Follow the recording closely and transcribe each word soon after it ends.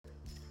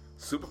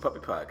Super Puppy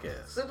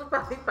Podcast. Super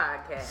Puppy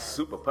Podcast.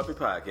 Super Puppy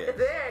Podcast.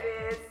 There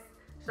it is.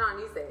 Sean,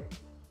 you say it.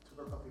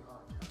 Super Puppy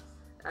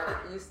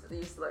Podcast.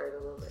 You slurred a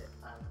little bit.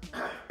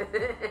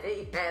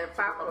 You had a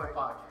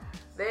popcorn.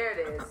 There it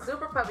is.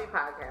 Super Puppy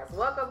Podcast.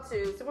 Welcome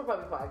to Super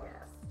Puppy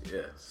Podcast.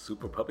 Yeah,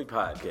 Super Puppy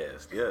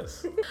Podcast.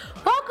 Yes.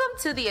 Welcome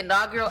to the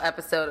inaugural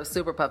episode of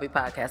Super Puppy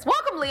Podcast.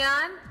 Welcome,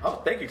 Leon.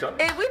 Oh, thank you,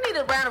 Tony. And we need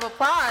a round of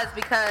applause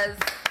because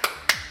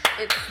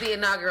it's the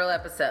inaugural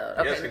episode.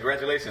 Okay. Yes,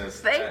 congratulations.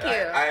 Thank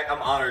you.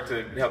 I'm honored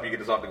to help you get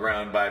this off the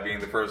ground by being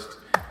the first.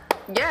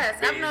 Yes,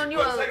 beige, I've known you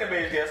well, all. the second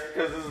beige guest,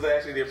 because this is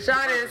actually the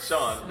Sean first is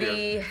Sean.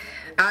 the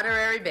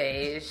honorary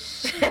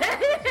beige.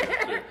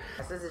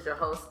 This is your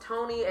host,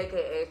 Tony,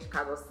 a.k.a.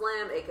 Chicago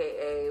Slim,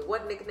 a.k.a.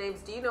 What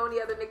nicknames? Do you know any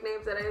other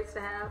nicknames that I used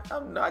to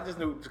have? No, I just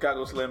knew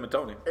Chicago Slim and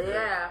Tony.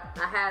 Yeah,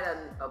 I had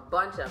a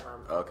bunch of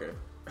them. Okay.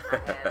 I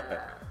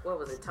had, what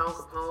was it? Tone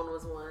Capone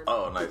was one.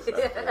 Oh, nice.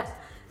 Yeah.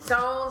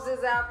 Tones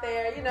is out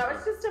there. You know,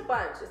 it's just a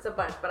bunch. It's a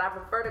bunch. But I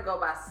prefer to go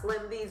by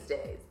Slim these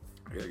days.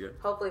 Yeah.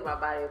 Hopefully my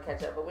body will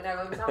catch up, but we're not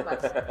going to talk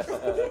about that.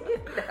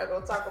 We're not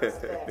going to talk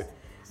about that.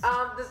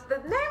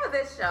 The name of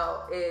this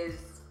show is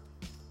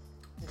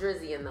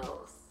Drizzy and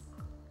Those.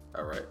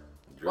 All right.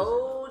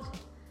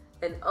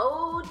 An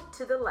ode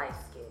to the light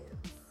skin.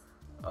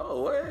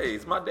 Oh, hey,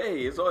 it's my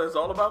day. It's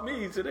all about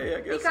me today,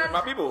 I guess. Because, my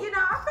people. You know,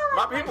 I feel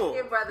like my people. light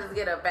skin brothers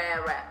get a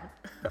bad rap.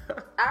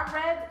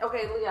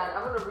 Leon,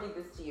 I'm going to read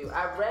this to you.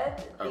 I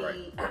read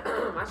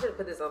I should have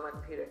put this on my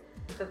computer.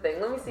 The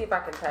thing. Let me see if I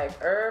can type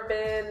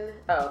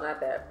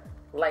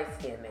light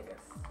skin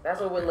niggas. That's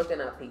what we're looking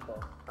up,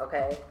 people.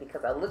 Okay?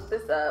 Because I looked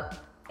this up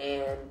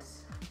and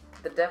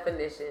the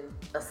definition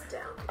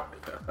astounded me.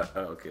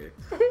 Okay.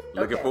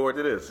 Looking forward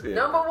to this. Yeah.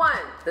 Number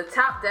one, the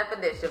top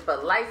definition for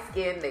light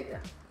skin nigga.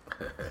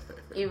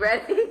 You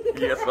ready?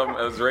 Yes, I'm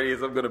as ready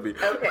as I'm gonna be.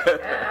 Okay.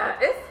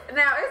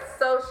 It's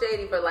so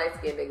shady for light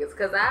skinned niggas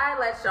because I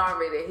let Sean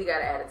read it. He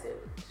got an attitude.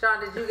 Sean,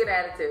 did you get an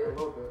attitude? A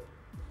little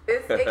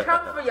bit. It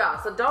comes for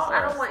y'all. So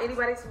I don't want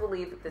anybody to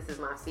believe that this is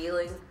my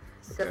feeling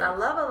because I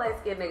love a light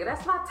skinned nigga.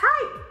 That's my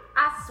type.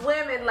 I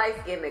swim in light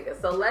skinned niggas.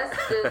 So let's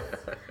just,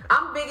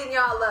 I'm bigging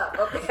y'all up,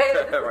 okay?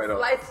 This Right is on.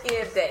 light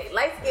skinned day.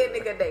 Light skinned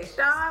nigga day.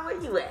 Sean, where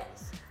you at?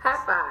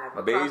 High five.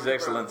 My beige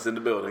excellence in the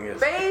building. Yes.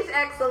 Beige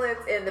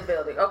excellence in the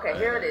building. Okay,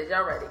 here it is.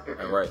 Y'all ready?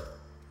 All right.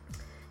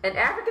 An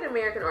African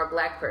American or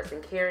black person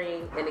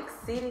carrying an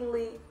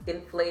exceedingly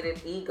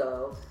inflated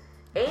ego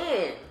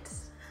and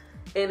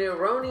an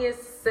erroneous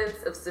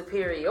sense of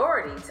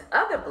superiority to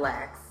other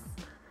blacks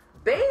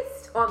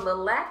based on the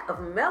lack of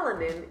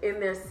melanin in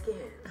their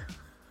skin.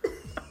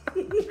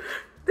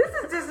 This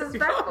is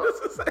disrespectful. This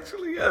is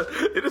actually,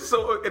 it is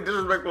so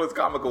disrespectful. It's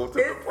comical. To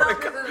It's the so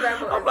point.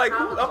 disrespectful. I'm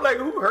like,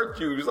 who hurt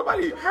you?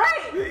 Somebody.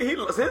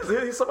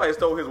 Right. Somebody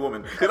stole his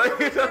woman. He's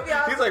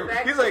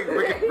like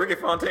Ricky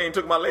Fontaine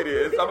took my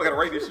lady. I'm gonna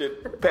write this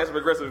shit passive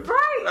aggressive.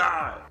 Right.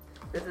 Ah.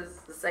 This is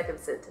the second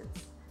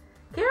sentence.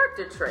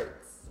 Character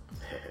traits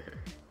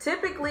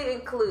typically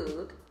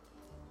include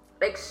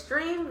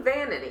extreme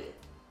vanity,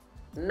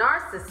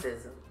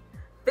 narcissism,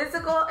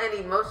 physical and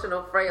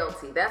emotional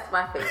frailty. That's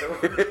my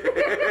favorite one.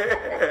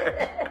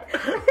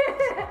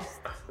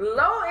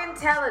 Low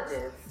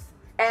intelligence,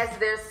 as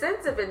their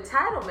sense of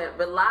entitlement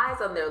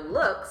relies on their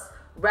looks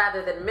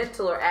rather than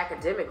mental or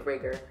academic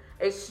rigor.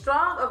 A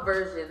strong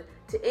aversion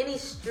to any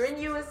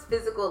strenuous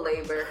physical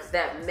labor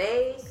that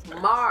may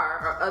mar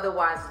or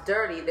otherwise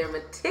dirty their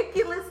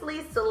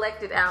meticulously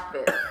selected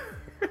outfits.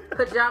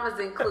 Pajamas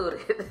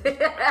included.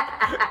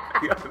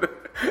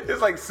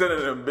 It's like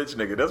synonym bitch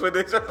nigga. That's what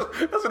they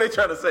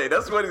trying to say.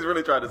 That's what he's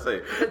really trying to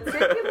say.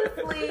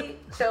 Meticulously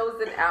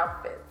chosen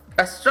outfits.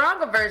 A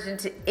strong aversion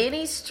to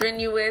any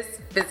strenuous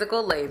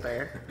physical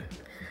labor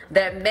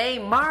that may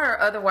mar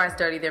or otherwise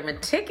dirty their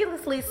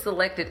meticulously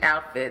selected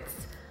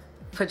outfits,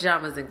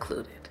 pajamas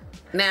included.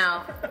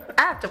 Now,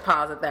 I have to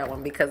pause at that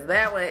one because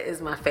that one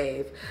is my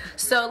fave.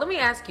 So let me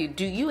ask you,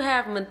 do you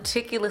have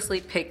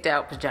meticulously picked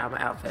out pajama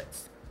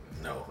outfits?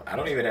 No, I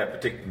don't even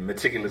have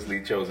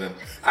meticulously chosen.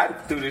 I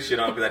threw this shit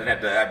on because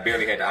I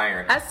barely had to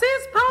iron. I see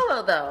it's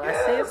polo though. I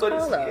see it's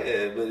polo.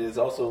 But it's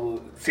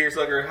also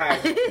seersucker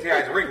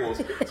hides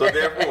wrinkles. So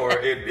therefore,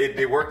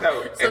 it worked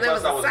out. So there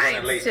was a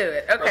science to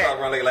it. Okay. Plus I was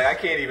running late. Like I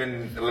can't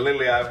even.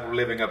 Literally, I'm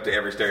living up to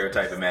every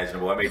stereotype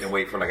imaginable. I made them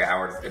wait for like an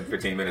hour and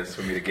 15 minutes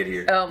for me to get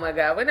here. Oh my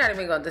God, we're not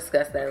even going to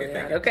discuss that,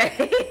 Leon.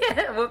 Okay.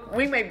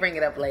 We may bring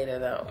it up later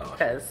though,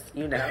 because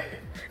you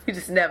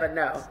just never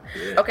know.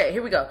 Yeah. Okay,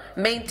 here we go.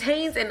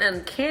 Maintains an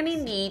uncanny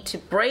need to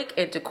break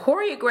into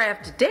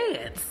choreographed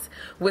dance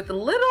with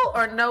little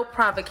or no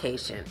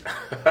provocation.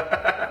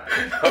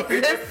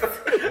 Maybe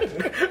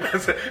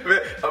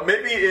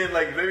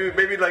like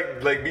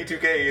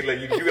B2K, like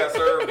you got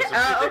served. Or some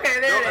shit. Okay,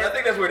 there it is. I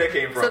think that's where that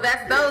came from. So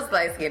that's those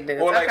light skinned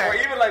dudes. Or like, okay. or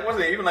even like,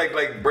 wasn't it even like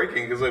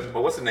breaking? Because like,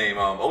 what's the name?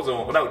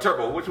 Ozone? No,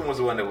 Turbo. Which one was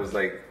the one that was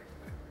like?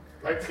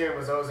 Light skin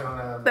was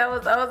ozone. That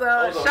was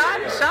Ozone.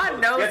 Sean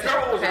knows that. Yeah,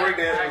 Turbo was I really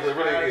good.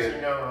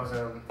 actually know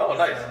Ozone. Oh,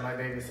 nice. My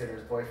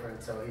babysitter's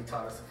boyfriend, so he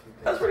taught us a few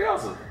things. That's pretty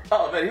awesome.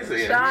 Oh man, he's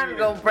a Sean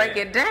gonna break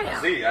it down.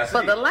 I see.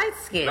 For the light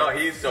skin. No,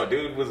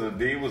 dude was a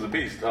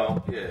beast. Yeah,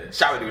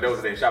 Shabba-Doo, that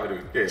was his name.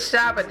 Shabba-Doo. Yeah.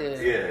 Shabba-Doo.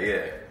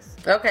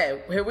 Yeah.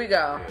 Okay, here we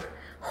go. Yeah.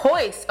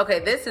 Hoist. Okay,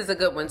 this is a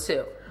good one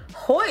too.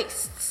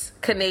 Hoists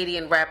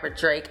Canadian rapper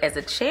Drake as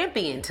a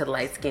champion to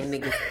light skinned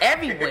niggas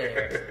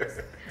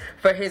everywhere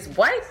for his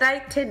white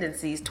knight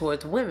tendencies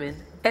towards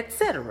women,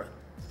 etc.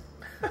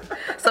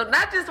 So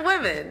not just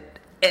women,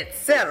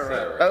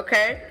 etc.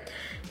 Okay?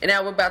 And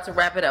now we're about to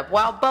wrap it up.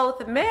 While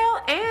both male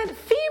and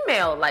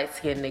female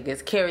light-skinned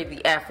niggas carry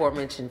the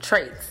aforementioned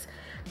traits,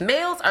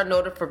 males are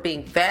noted for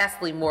being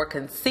vastly more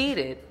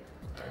conceited,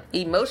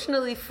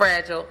 emotionally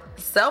fragile,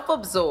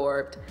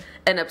 self-absorbed,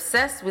 and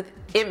obsessed with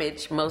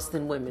image most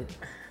than women.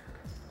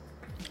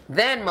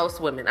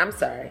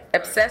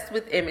 Obsessed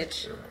with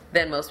image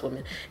than most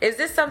women. Is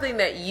this something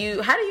that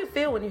how do you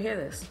feel when you hear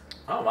this?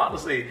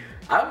 Honestly,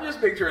 I'm just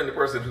picturing the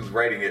person who's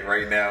writing it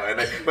right now,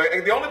 but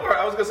the only part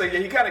I was gonna say,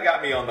 he kind of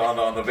got me on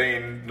the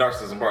vain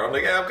narcissism part. I'm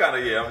like, I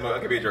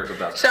can be a jerk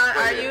sometimes. Sean,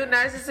 are you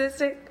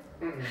narcissistic?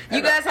 Mm-hmm.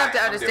 You guys have to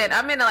understand.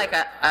 I'm in like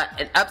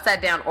an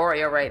upside down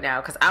Oreo right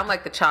now because I'm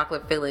like the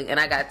chocolate filling, and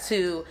I got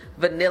 2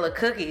 vanilla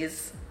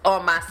cookies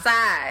on my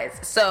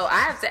sides. So I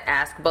have to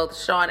ask both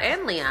Sean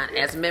and Leon,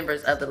 as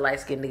members of the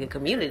light skinned nigga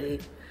community,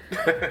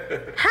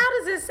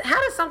 how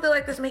does something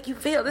like this make you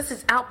feel? This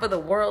is out for the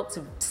world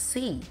to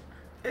see.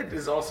 It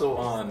is also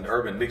on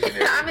Urban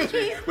Dictionary,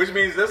 which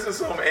means this is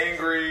some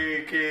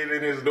angry kid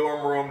in his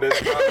dorm room that's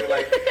probably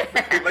like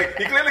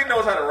he clearly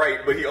knows how to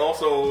write, but he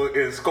also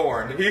is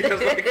scorned. He is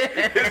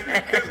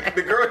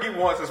the girl he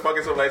wants is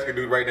fucking some light skinned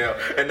dude right now,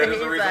 and that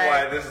is the reason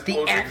why this is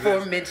supposed to exist. The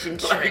aforementioned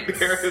traits.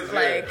 There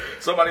is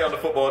somebody on the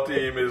football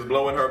team is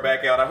blowing her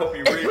back out. I hope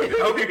you read it.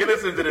 I hope you can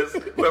listen to this.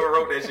 Whoever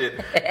wrote that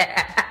shit.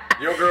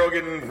 Your girl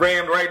getting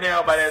rammed right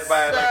now by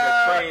like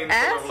a train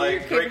full of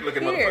like Drake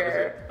looking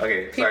motherfuckers.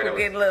 Okay, sorry. People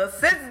getting a little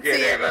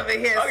sensitive over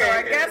here, so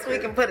I guess we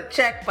can put a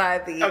check by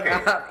the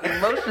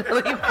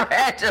emotionally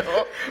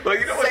fragile. Well,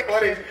 you know what's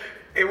funny?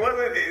 It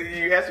wasn't.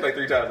 You asked me like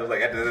 3 times. I was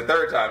like, after the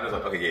 3rd time, I was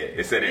like, okay, yeah,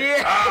 it said it.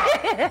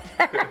 Yeah.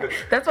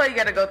 That's why you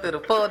got to go through the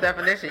full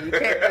definition. You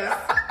can't just.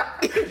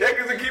 Yeah,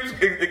 because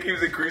it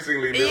keeps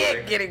increasingly building.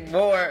 Yeah, getting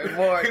more and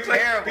more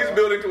terrible. He's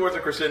building towards a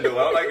crescendo.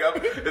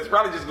 It's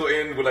probably just going to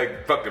end with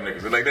like, fuck them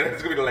niggas. Like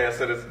that's gonna be the last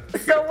sentence.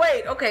 So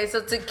wait, okay. So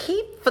to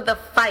keep for the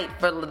fight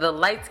for the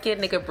light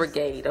skinned nigga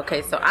brigade.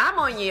 Okay, so I'm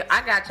on you.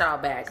 I got y'all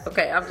back.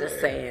 Okay, I'm just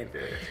saying.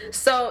 Yeah.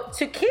 So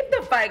to keep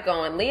the fight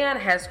going, Leon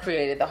has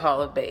created the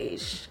Hall of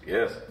Beige.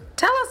 Yes.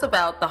 Tell us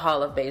about the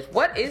Hall of Beige.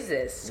 What is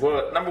this?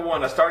 Well, number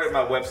one, I started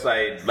my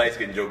website,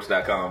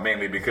 lightskinjokes.com,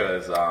 mainly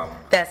because...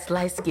 That's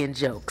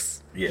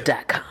lightskinjokes.com. Yeah,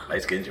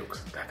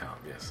 lightskinjokes.com,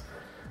 yes.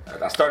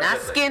 I started...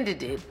 Not skinned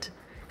it.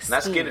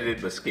 Not skinned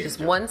it, but skin. Just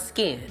jokes. one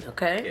skin,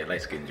 okay? Yeah,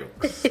 light skin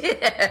jokes.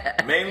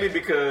 Mainly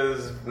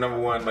because, number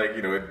one,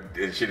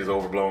 it shit is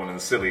overblown and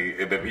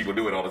silly that people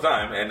do it all the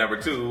time. And number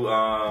 2,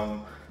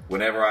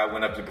 whenever I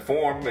went up to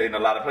perform in a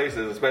lot of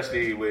places,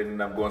 especially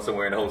when I'm going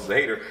somewhere and the host is a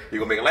hater, you're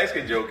going to make a light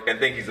skin joke and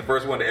think he's the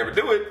first one to ever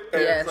do it.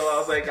 And so I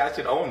was like, I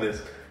should own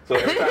this. So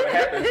every time it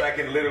happens, I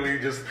can literally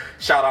just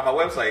shout out my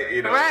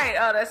website, Right.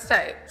 Oh, that's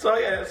tight. So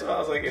I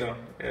was like, yeah.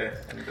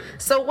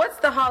 So what's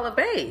the Hall of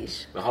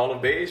Beige? The Hall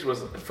of Beige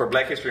was for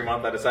Black History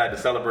Month. I decided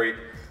to celebrate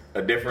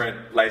a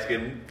different light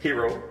skin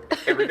hero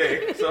every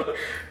day. So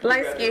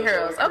light skin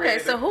heroes. Okay,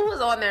 so who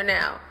was on there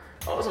now?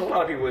 Oh, there's a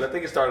lot of people. I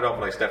think it started off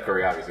with like Steph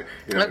Curry, obviously.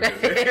 Okay.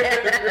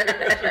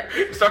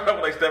 It started off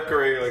with like Steph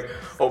Curry, like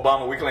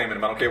Obama, we claiming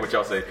him. I don't care what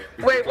y'all say.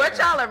 Wait, what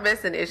y'all are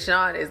missing is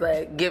Sean is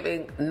like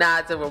giving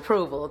nods of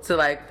approval to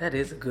like, that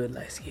is a good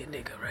light skinned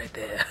nigga right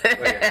there.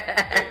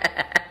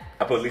 Hey.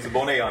 I put Lisa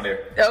Bonet on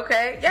there.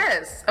 Okay,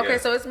 yes. Okay,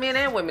 so it's men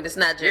and women. It's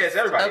not just... Yeah, it's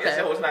everybody. Okay.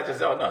 It's not just...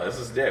 Oh, no, this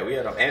is... Yeah, we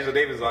had Angela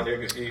Davis on there.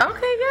 Okay,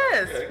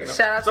 yes. Yeah,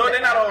 Shout out so to they're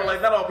not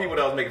all people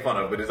that I was making fun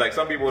of, but it's like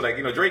some people like,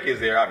 Drake is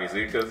there,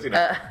 obviously, because,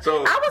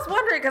 so... I was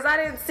wondering, because I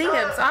didn't see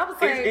him, so I was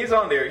like... He's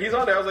on there.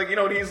 I was like,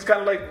 he's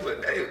kind of like...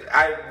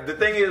 The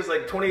thing is,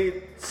 like,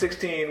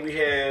 2016, we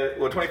had...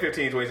 Well,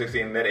 2015,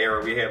 2016, that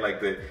era, we had,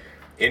 like, the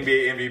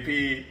NBA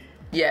MVP...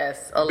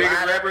 Yes, a biggest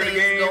lot rapper of in the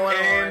things game going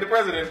and on. the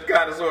president,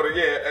 kind of, sort of,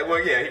 yeah.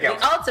 Well, yeah, he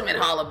counts. The ultimate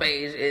Hall of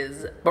Beige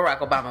is Barack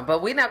Obama,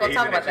 but we're not going to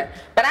talk about that.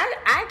 But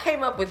I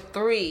came up with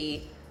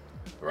 3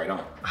 right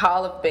on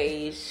Hall of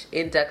Beige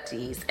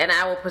inductees, and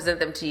I will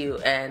present them to you,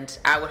 and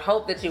I would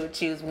hope that you would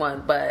choose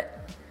one,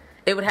 but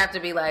it would have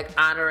to be like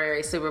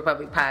honorary Super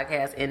Public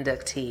Podcast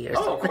inductee or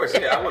something. Oh, of course,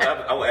 yeah. I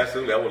will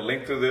absolutely. I will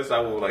link to this. I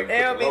will like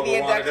put the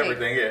logo on it,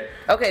 everything, yeah.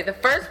 Okay, the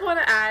first one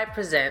I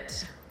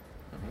present,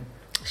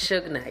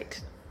 Suge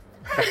Knight.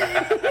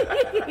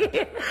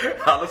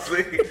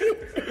 Honestly, he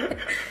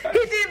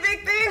did big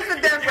things with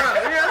Death Row.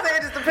 You know what I'm saying?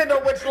 It just depends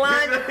on which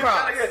line you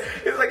cross.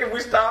 It's like if we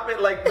stop at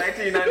like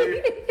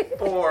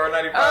 1994 or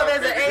 95. Oh,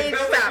 there's an age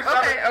stop.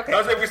 Okay. I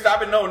was like, if we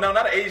stop it, no, not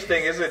an age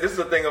thing. This is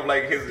a thing of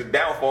like his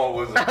downfall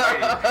was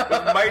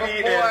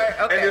mighty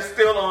Okay. And it's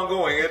still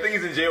ongoing. I think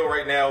he's in jail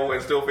right now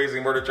and still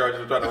facing murder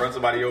charges for trying to run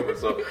somebody over.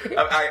 So,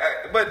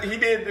 but he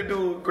did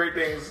do great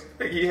things.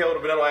 He held a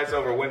Vanilla Ice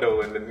over a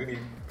window and then he.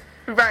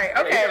 Right.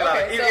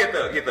 Okay.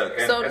 He thug.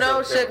 So no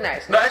Suge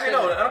Knight. No, actually,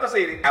 no. I'm not gonna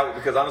say out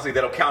because honestly,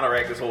 that'll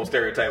counteract this whole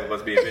stereotype of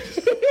us being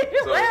bitches.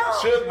 So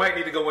Suge might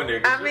need to go in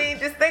there. I mean,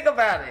 just think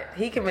about it.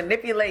 He can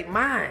manipulate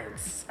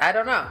minds. I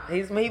don't know.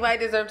 He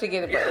might deserve to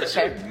get it. Yeah,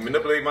 Suge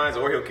manipulate minds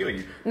or he'll kill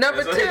you.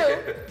 Number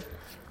 2,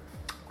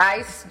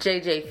 Ice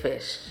JJ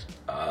Fish.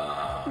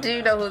 Do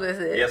you know who this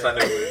is? Yes, I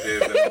know who this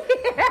is.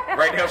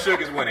 Right now,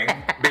 Suge is winning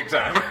big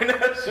time. Right now,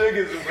 Suge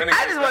is winning.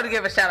 I just want to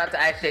give a shout out to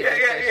Ice JJ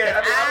Fish.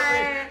 Yeah.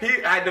 I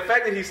mean, honestly, the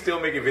fact that he's still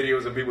making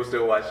videos and people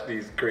still watch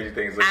these crazy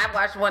things. I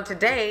watched one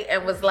today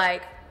and was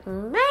like,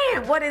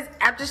 man, what is?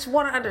 I just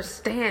want to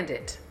understand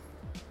it.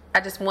 The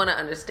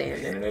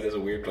internet is a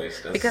weird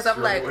place. Because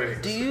I'm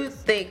like, do you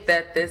think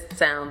that this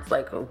sounds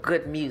like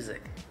good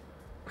music?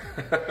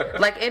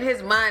 Like in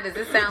his mind, does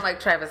this sound like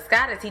Travis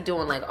Scott? Is he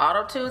doing like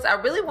auto tunes? I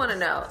really want to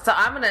know. So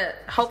I'm gonna.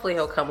 Hopefully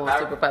he'll come on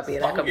Super Puppy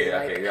and I can be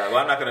like, Well,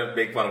 I'm not gonna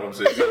make fun of him.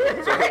 So he'll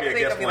be a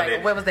guest one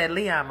day. Where was that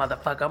Leon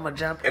motherfucker? I'm gonna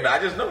jump. And I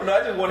just want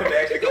him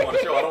to actually come on the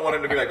show. I don't want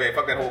him to be like, man,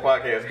 fuck that whole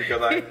podcast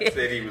because I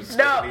said he was or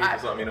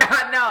something. You know?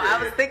 I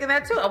was thinking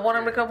that too. I want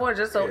him to come on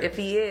just so if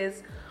he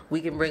is, we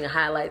can bring a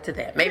highlight to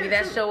that. Maybe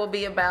that show will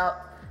be about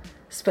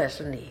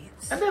special needs.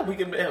 And then we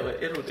can,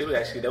 it'll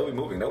actually, that'll be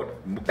moving. That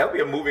would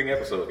be a moving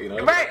episode, you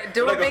know? Right,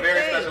 do like a big very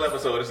thing. special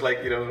episode. It's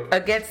like, you know.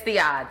 Against the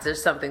Odds or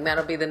something.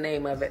 That'll be the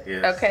name of it.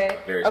 Yes, okay?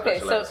 Okay,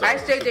 so episode.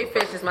 Ice JJ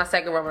Fish is my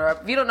second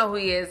runner-up. If you don't know who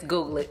he is,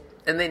 Google it.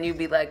 And then you'd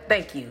be like,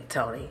 thank you,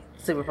 Tony.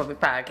 Super Puppy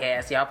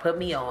Podcast. Y'all put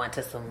me on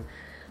to some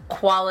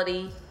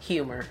quality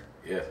humor.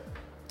 Yeah.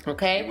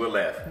 Okay? You will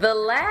laugh. The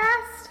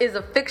last is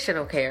a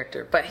fictional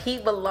character, but he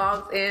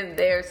belongs in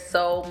there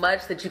so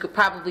much that you could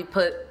probably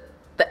put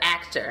the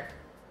actor.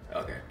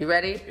 Okay. You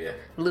ready? Yeah.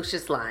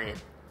 Lucius Lyon.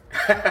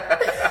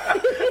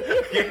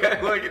 Yeah,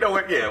 well, you know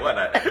what? Yeah, why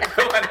not?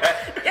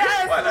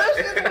 Yes, why not?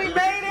 Lucius, we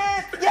made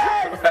it.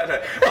 Yes.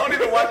 I don't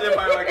even watch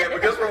Empire like that,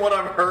 but just from what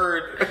I've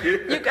heard,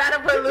 you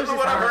gotta put Lucius from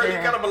what I've heard, he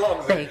kind of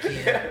belongs.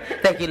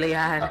 Thank you,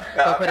 Leon.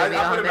 I'm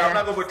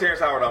not gonna put Terrence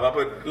Howard on. I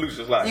put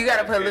Lucius Lyon. You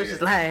gotta put Lucius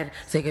Lyon,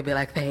 so you could be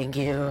like, thank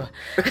you.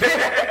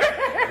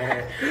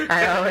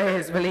 I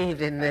always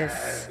believed in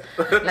this.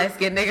 Light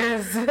skinned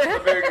niggas.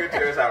 I'm very good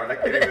Terrence Howard.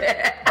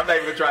 I'm not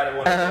even trying to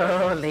one.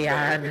 Oh,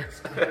 Leon.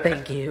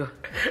 Thank you. All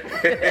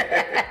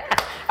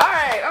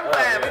right, I'm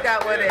glad we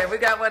got one in. We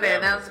got one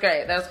in. That was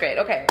great.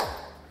 Okay.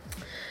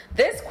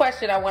 This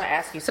question I want to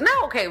ask you. So now,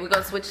 we're going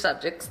to switch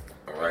subjects.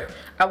 All right.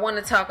 I want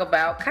to talk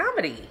about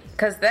comedy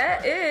because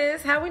that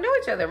is how we know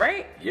each other,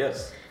 right?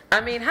 Yes.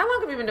 I mean, how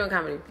long have you been doing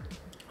comedy?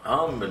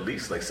 At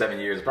least like 7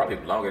 years, probably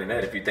longer than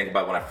that if you think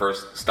about when I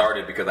first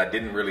started because I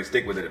didn't really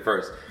stick with it at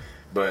first.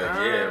 But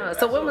yeah.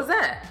 So when was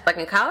that? Like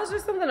in college or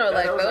something, or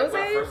like those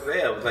days?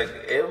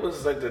 It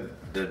was like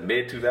the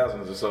mid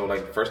 2000s or so.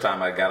 Like the first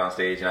time I got on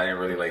stage and I didn't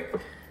really like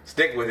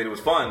stick with it. It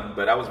was fun,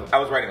 but I was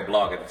writing a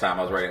blog at the time.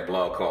 I was writing a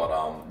blog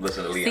called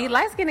Listen to Leon. See,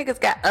 light skinned niggas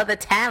got other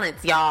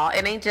talents, y'all.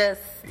 It ain't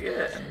just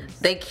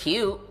they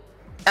cute.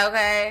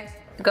 Okay.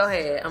 Go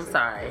ahead. I'm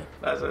sorry.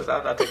 I'll take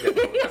that.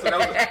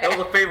 That was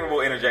a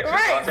favorable interjection.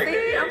 Right. So I'll take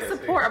See,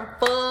 that. I'm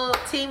full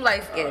team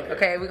light skin.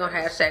 Okay, we're gonna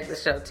hashtag the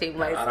show Team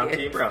Light Skin. I'm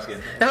Team Brown Skin.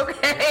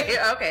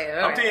 Okay.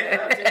 I'm team.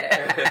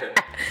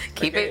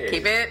 Keep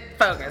it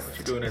focused. What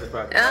you doing at the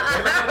podcast?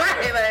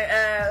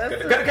 Right,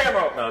 Cut the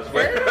camera off. No, just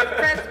wait.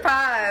 Press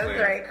pause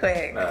right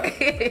quick.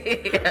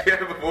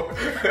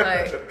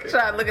 Like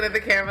try looking at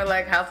the camera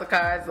like House of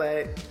Cards,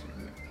 like.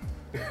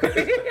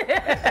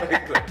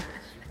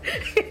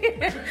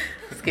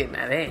 It's getting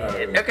out of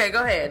hand. Okay,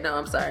 go ahead. No,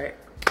 I'm sorry.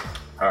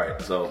 All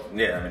right, so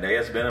yeah, I mean,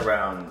 it's been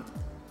around.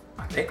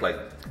 I think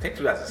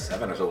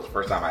 2007 or so was the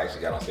first time I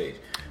actually got on stage.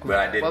 But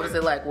I did. What was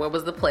it like? Where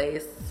was the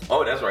place?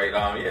 Oh, that's right.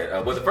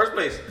 Well, the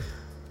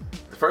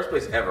first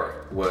place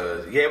ever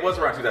was it was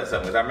around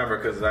 2007. Because I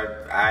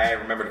remember I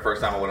remember the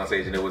first time I went on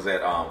stage and it was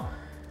at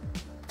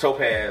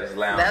Topaz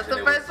Lounge. That's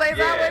the first place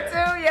I went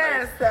to.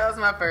 Yes, that was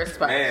my first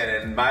spot. Man,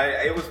 and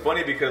it was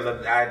funny because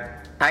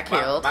I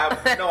killed.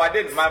 No, I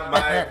didn't. My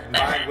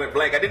mind went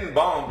blank. I didn't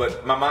bomb,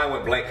 but my mind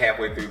went blank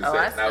halfway through the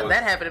set.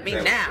 That happened to me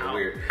now. So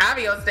weird. I'll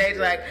be on stage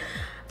like,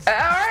 all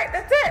right,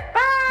 that's it.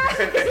 Bye.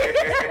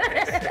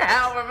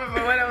 I don't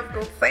remember what I was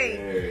going to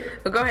say. Yeah.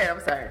 But go ahead. I'm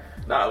sorry.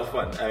 No, it was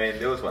fun. I mean,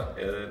 it was fun.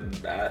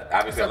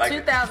 Obviously, I liked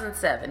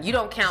 2007. You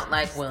don't count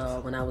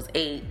when I was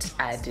 8,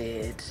 I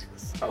did.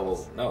 Oh,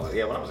 well, no.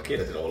 Yeah, when I was a kid,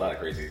 I did a whole lot of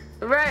crazy.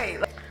 Right.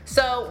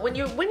 So when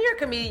you're a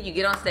comedian, you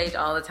get on stage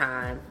all the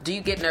time. Do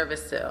you get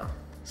nervous still?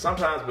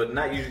 Sometimes, but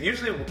not usually.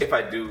 Usually, if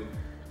I do,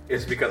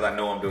 it's because I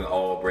know I'm doing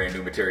all brand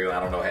new material. I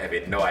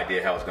have no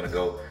idea how it's going to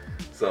go.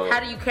 So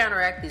how do you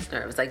counteract these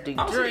nerves? Like, do you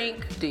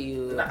drink? Do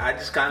you? I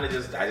just kind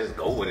of I just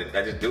go with it.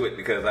 I just do it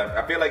because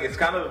I feel like it's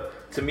kind of,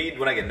 to me,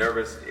 when I get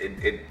nervous,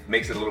 it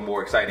makes it a little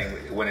more exciting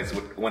when it's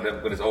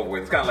over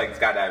with. It's kind of like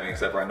skydiving,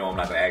 except for I know I'm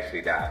not going to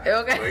actually die.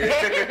 Okay. So,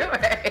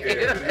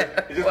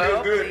 it just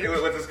feels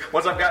good.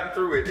 Once I've gotten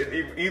through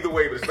it, either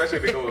way, but especially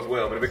if it goes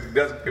well. But if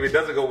it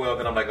doesn't go well,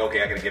 then I'm like,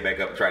 okay, I got to get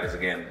back up and try this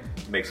again,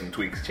 make some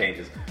tweaks,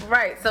 changes.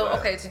 Right. So,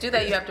 okay, to do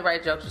that, you have to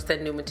write jokes or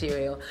send new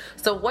material.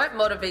 So, what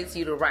motivates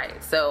you to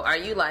write? So, are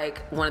you like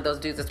one of those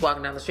dudes that's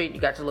walking down the street, you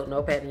got your little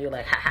notepad, and you're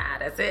like, haha,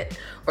 that's it?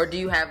 Or do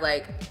you have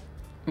like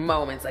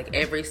moments like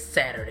every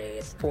Saturday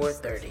at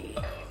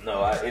 4:30?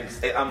 No,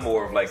 I'm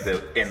more of like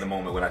in the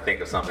moment when I think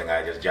of something,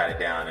 I just jot it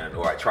down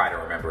or I try to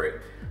remember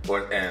it,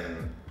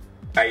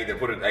 I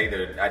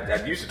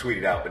used to tweet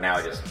it out, but now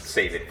I just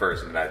save it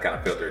first and I kind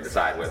of filter and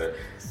decide whether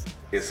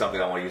it's something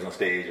I want to use on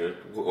stage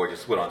or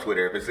just put on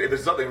Twitter. If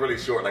it's something really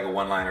short, like a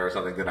one-liner or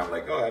something, then I'm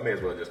like, oh, I may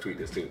as well just tweet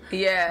this too.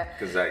 Yeah.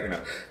 Because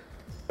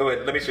Oh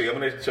wait, let me show you. I'm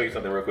going to show you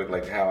something real quick,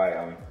 like how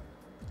I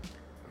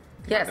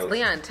Yes,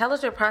 Leon, tell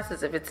us your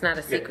process if it's not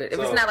a secret. If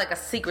it's not like a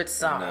secret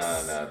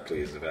sauce. No,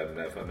 please. If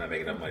I'm not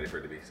making enough money for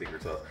it to be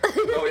secret sauce.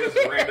 It's always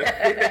just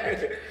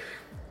random.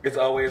 It's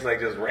always like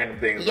just random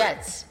things.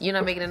 Yes, you're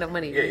not making enough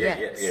money.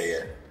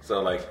 Yeah.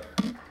 So like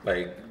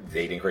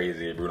dating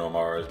crazy, Bruno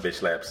Mars, bitch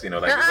slaps. Like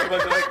a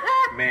bunch of like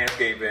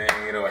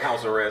manscaping.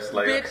 House arrest.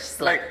 Like bitch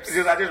slaps.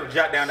 I just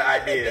jot down the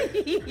idea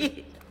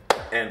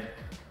and.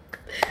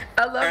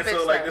 I love and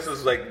so like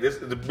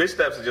the bitch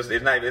slaps is just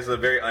it's a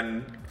very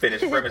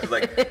unfinished premise. It's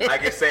like I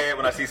get sad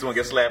when I see someone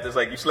get slapped. It's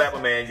like you slap a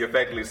man, you're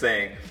effectively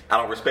saying I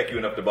don't respect you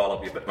enough to ball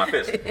up my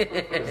fist.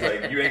 It's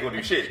like you ain't gonna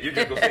do shit. You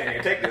just go stand here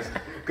and take this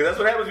because that's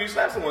what happens when you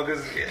slap someone.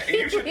 Because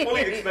you should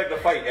fully expect a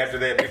fight after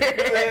that. If you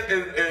do that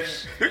and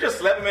you just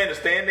slap a man to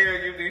stand there.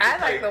 You just I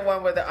like the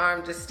one where the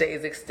arm just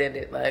stays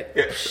extended, like.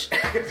 Yeah. Just,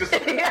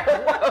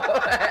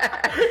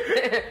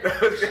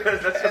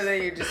 and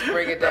then you just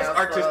bring it down. That's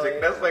artistic.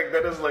 Slowly.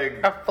 That is like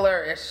a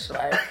flourish.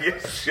 Like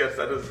yes,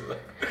 that is.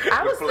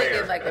 I was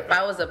thinking like if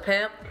I was a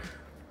pimp,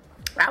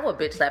 I would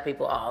bitch slap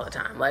people all the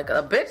time. Like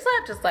a bitch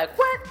slap, just like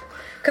what?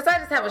 Because I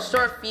just have a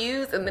short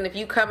fuse, and then if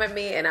you come at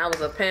me and I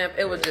was a pimp,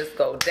 it would just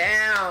go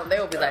down. They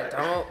would be like,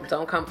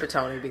 don't come for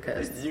Tony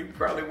because you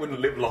probably wouldn't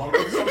live long.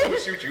 Someone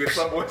would shoot you at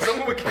some point.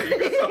 Someone would kill you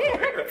at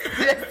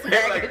some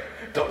point. Like,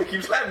 don't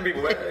keep slapping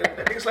people.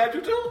 That nigga slapped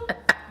you too?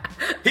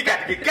 He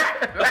got to get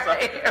got.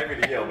 Right. I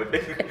mean, yell, but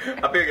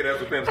I figure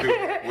that's what pimps do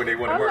when they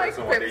want to murder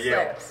someone. They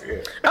yell.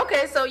 Yeah.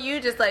 Okay, so you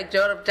just like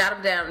jot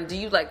them down. And do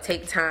you like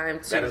take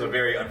time to? That is a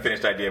very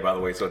unfinished idea, by the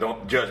way. So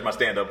don't judge my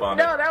stand-up on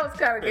it. No, that was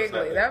kind of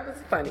giggly. That was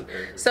funny.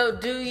 So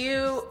do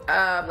you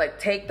like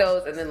take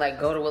those and then like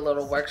go to a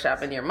little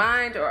workshop in your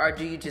mind, or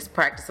do you just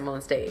practice them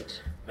on stage?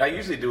 I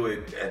usually do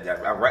it.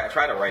 I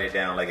try to write it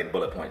down like in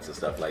bullet points and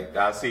stuff. Like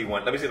I'll see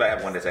one. Let me see if I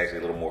have one that's actually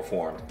a little more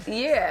formed.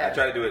 Yeah. I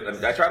try to do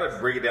it. I try to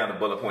break it down to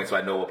bullet points so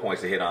I know what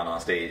points to hit on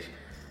stage.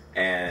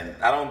 And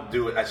I don't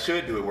do it. I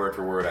should do it word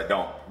for word. I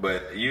don't.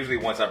 But usually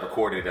once I've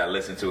recorded it, I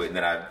listen to it and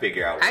then I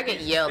figure out. I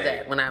get yelled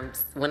at when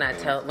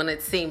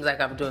it seems like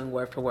I'm doing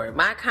word for word.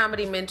 My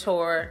comedy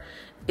mentor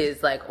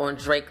is like on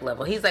Drake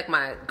level. He's like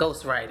my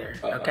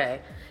ghostwriter. Okay.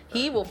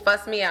 He will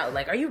fuss me out,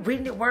 like, are you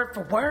reading it word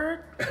for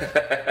word?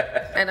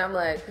 And I'm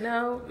like,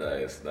 no.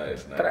 Nice.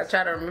 But I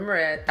try to remember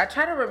it. I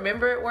try to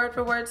remember it word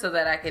for word so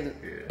that I can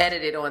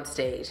edit it on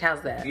stage.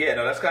 How's that? Yeah,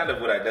 no, that's kind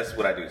of what I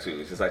do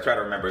too. It's just I try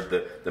to remember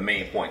the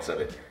main points of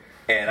it.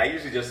 And I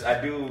usually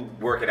I do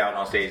work it out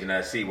on stage and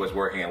I see what's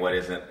working and what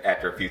isn't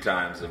after a few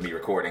times of me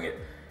recording it.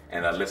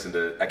 And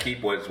I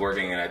keep what's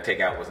working and I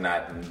take out what's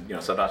not.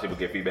 And, sometimes people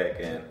get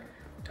feedback and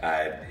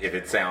if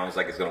it sounds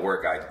like it's going to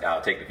work,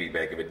 I'll take the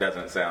feedback. If it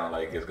doesn't sound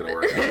like it's going to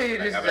work, you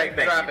just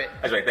drop it.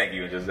 I just like thank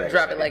you and just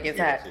drop it like it's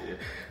hot.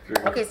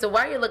 Yeah. Okay, so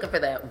while you're looking for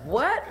that,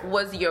 what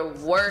was your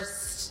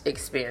worst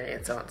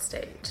experience on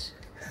stage?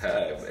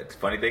 The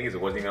funny thing is,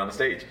 it wasn't even on the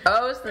stage.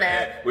 Oh,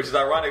 snap. Which is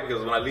ironic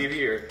because when I leave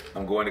here,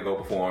 I'm going to go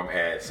perform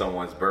at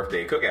someone's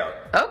birthday cookout.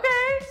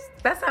 Okay.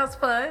 That sounds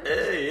fun.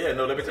 Yeah,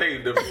 no, let me tell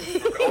you, the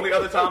only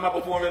other time I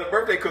performed at a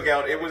birthday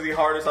cookout, it was the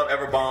hardest I've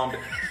ever bombed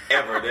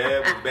ever.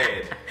 That was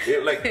bad.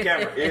 It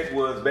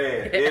was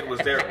bad. It was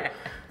terrible.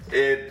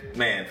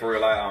 For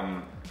real,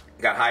 I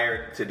got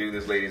hired to do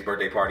this lady's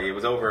birthday party. It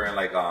was over in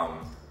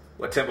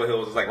Temple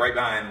Hills. It's like right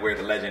behind where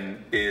the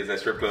Legend is,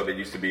 that strip club that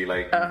used to be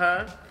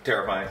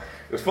terrifying.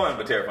 It was fun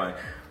but terrifying.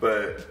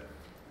 But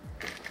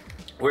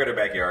we're in her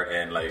backyard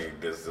and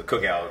there's a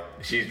cookout.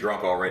 She's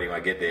drunk already when I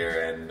get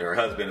there, and her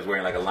husband is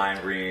wearing a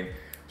lime green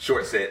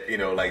short set,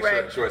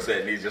 short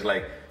set, and he's just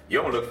like,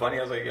 "You don't look funny."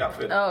 I was like, "Your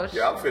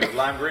outfit is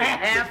lime green.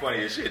 You look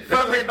funny as shit."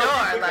 From the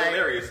door,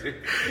 hilarious. I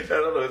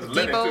don't know, it's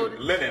linen too.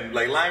 Linen,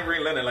 lime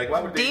green linen.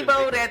 Why would they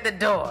deboed at the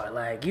door?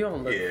 You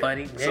don't look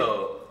funny. Man.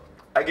 So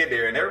I get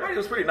there and everybody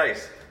was pretty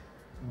nice,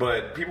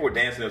 but people were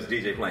dancing. There was a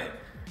DJ playing.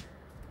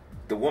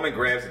 The woman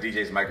grabs the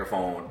DJ's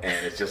microphone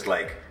and it's just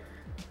like,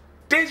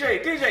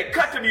 DJ,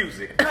 cut the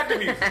music.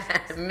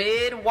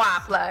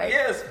 Mid-wop,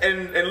 Yes,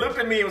 and looked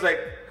at me and was like,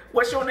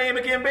 what's your name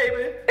again,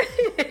 baby?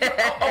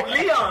 oh,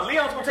 Leon.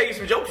 Leon's gonna tell you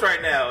some jokes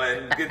right now,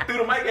 and threw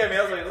the mic at me.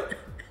 I was like, what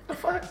the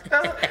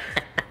fuck?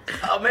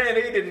 Oh man,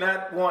 they did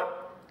not want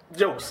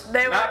jokes.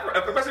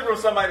 Especially from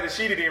somebody that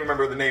she didn't even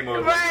remember the name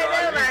of. Right,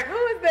 they were like,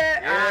 who is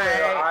that?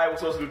 Yeah, I was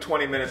supposed to do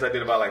 20 minutes. I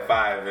did about like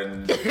 5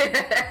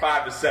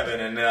 to 7,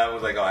 and then I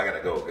was like, oh, I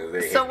gotta go.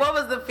 So what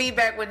was the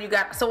feedback when you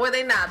got? So were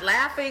they not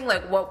laughing?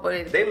 Like what?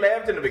 They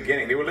laughed in the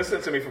beginning. They were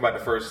listening to me for about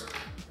the first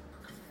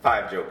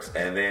 5 jokes,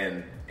 and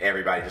then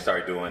everybody just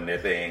started doing their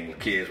thing.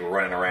 Kids were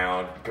running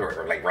around,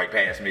 like right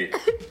past me.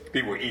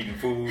 People were eating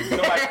food.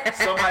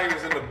 Somebody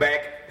was in the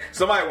back.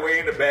 Somebody way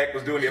in the back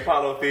was doing the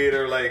Apollo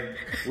Theater, like,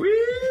 woo,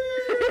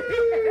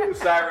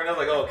 siren. I was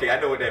like, oh, okay, I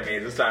know what that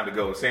means. It's time to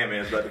go.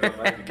 Sandman's about to come.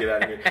 I need to get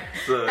out of here.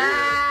 So,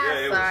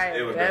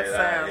 it was that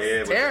bad.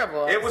 Sounds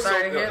terrible. It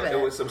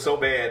was so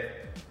bad.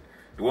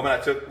 The woman I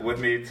took with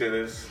me to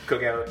this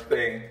cookout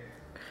thing,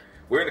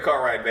 we're in the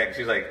car riding back, and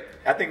she's like,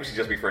 I think we should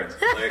just be friends.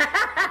 Like,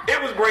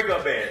 it was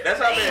breakup bad. That's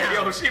how bad.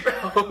 Yo, she.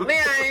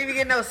 Man, I didn't even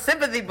get no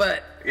sympathy,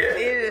 but it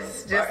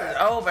is just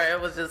over.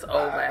 It was just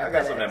over. I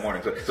got something that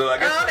morning, so I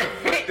got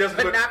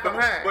but not from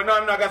her. But no,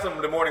 I got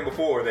something the morning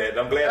before that.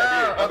 I'm glad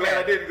I did. I'm glad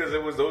I did because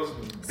it was those.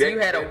 So you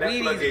had a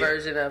Wheaties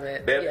version of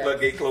it. That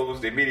floodgate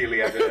closed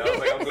immediately after that. I was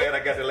like, I'm glad I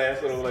got the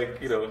last little, like,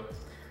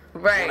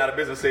 right. Going out of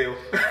business sale.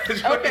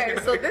 Okay,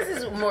 so this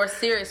is a more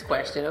serious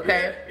question.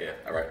 Okay. Yeah.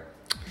 All right.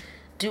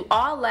 Do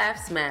all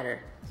laughs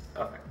matter?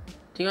 Okay.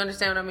 Do you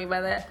understand what I mean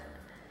by that?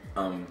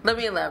 Let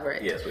me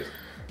elaborate. Yes, please.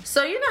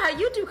 So you know how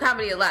you do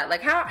comedy a lot.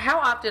 Like how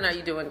often are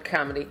you doing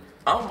comedy?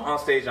 I'm on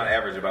stage on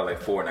average about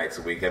like 4 nights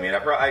a week. I mean,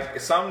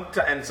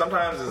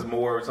 sometimes it's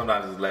more,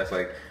 sometimes it's less.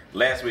 Like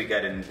last week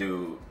I didn't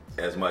do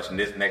as much, and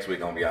this next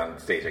week I'm gonna be on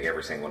stage like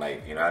every single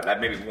night. I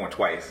maybe won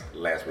twice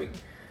last week.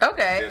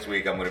 Okay. This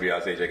week I'm going to be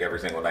on stage like every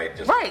single night.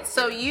 Right.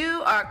 So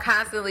you are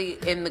constantly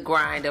in the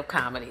grind of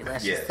comedy,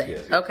 let's just say.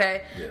 Yes.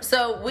 Okay? Yes.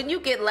 So when you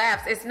get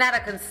laughs, it's not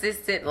a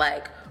consistent,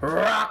 like,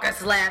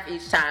 raucous laugh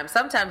each time.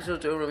 Sometimes you'll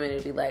do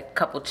maybe like a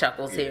couple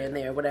chuckles here and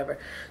there, whatever.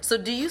 So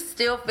do you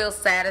still feel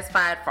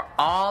satisfied for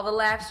all the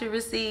laughs you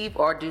receive,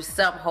 or do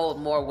some hold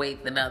more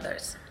weight than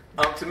others?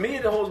 To me,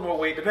 it holds more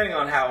weight depending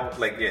on how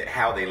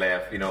they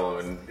laugh,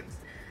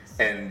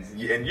 and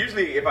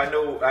usually if I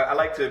know, I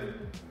like to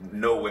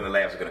know when the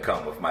laughs are going to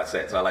come with my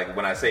set. So I like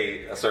when I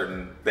say a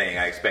certain thing,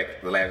 I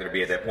expect the laughter to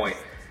be at that point.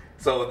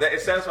 So that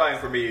it's satisfying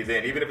for me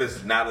then, even if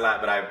it's not a lot,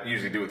 but I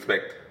usually do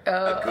expect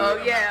a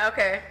good amount.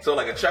 Okay. So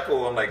like a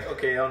chuckle, I'm like,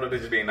 okay, I don't know if they're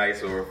just being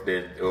nice or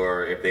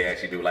if they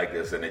actually do like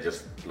this and they're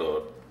just a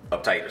little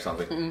uptight or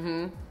something.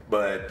 Mm-hmm.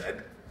 But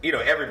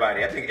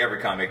everybody, I think every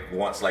comic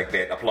wants like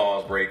that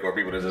applause break or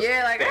people to just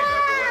stand up or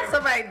whatever.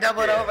 Somebody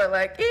doubled over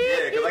like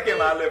because I can't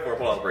live for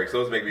applause breaks.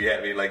 Those make me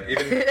happy. Like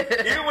even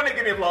when they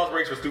give me applause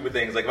breaks for stupid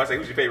things, like if I say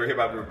who's your favorite hip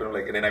hop group, and I'm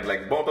like, and then I'd be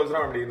like Bone Thugs and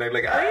Harmony, and they'd be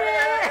like,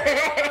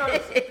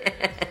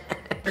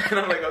 and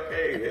I'm like,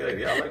 okay,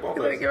 yeah, I like Bone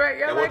Thugs. You're right,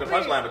 that wasn't the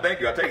punchline, but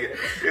thank you, I take it.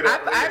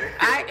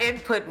 I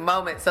input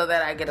moments so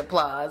that I get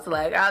applause.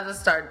 Like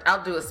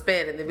I'll do a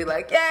spin and they'll be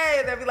like, yay,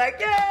 and they'll be like,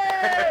 yay.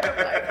 And I'm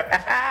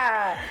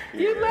like,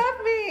 you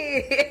love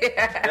me.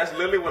 That's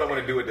literally what I'm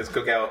going to do at this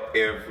cookout.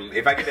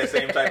 If I get that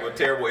same type of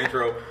terrible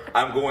intro,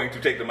 I'm going to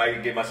take the mic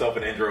and get myself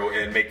an intro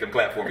and make them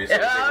clap for me. So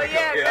I'm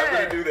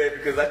going to do that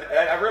because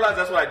I realize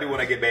that's what I do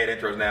when I get bad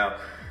intros now.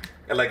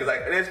 And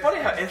it's funny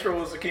how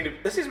intros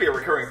this seems to be a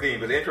recurring theme,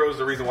 because intros is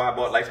the reason why I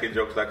bought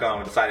lightskinjokes.com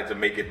and decided to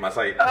make it my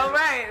site. Oh,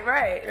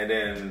 right. And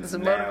then it's a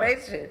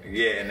motivation.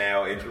 Yeah, and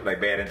now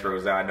bad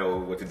intros, now I know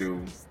what to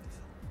do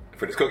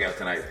for this cookout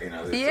tonight. It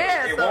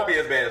won't be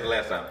as bad as the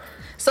last time.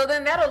 So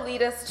then that'll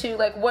lead us to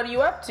what are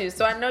you up to?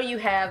 So I know you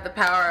have the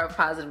Power of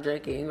Positive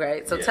Drinking,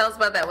 right? So tell us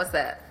about that. What's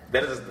that?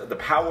 That is the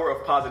Power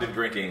of Positive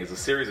Drinking is a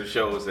series of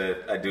shows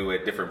that I do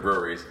at different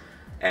breweries.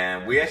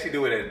 And we actually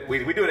do it we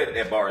do it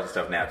at bars and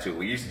stuff now too.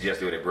 We used to just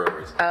do it at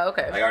breweries. Oh,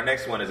 okay. Like our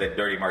next one is at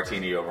Dirty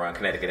Martini over on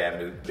Connecticut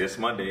Avenue this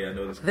Monday. I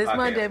know this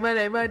Monday.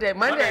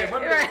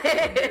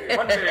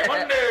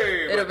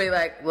 It'll be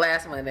like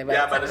last Monday. I'm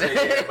about to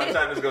say, by the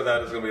time this goes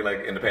out, it's gonna be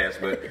like in the past.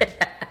 But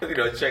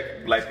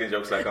check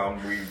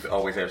lightskinjokes.com. We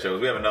always have shows.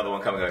 We have another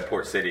one coming out in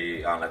Port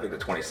City on I think the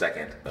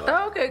 22nd.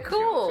 Okay,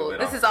 cool.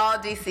 This is all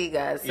DC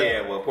guys. So.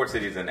 Yeah, well, Port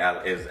City is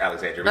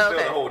Alexandria. But still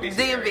the whole DC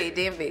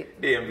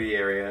DMV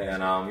area,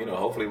 and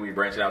hopefully we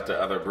branch out to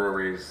other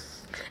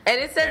breweries. And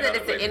it says that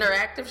it's an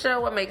interactive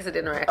show. What makes it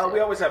interactive? We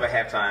always have a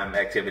halftime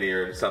activity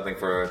or something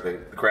for the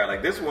crowd.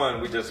 Like this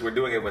one, we're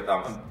doing it with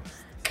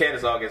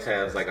Candace August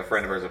has like a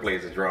friend of hers that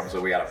plays the drum,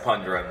 so we got a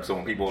pun drum. So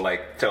when people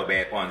tell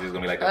bad puns, it's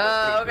gonna be like,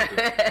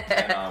 okay.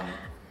 And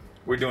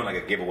we're doing like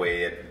a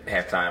giveaway at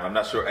halftime. I'm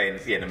not sure. In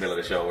the middle of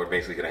the show, we're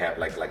basically gonna have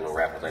like a little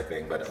raffle type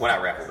thing, but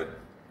not raffle, but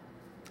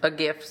A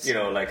gift. You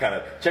know, like kind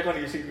of check on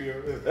your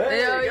CPR.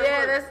 Hey,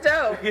 yeah, that's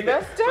dope. Yeah.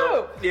 That's dope.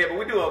 So, yeah, but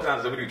we do all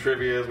kinds of stuff. We do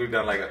trivias. We've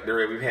done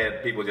we've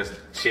had people just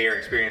share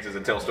experiences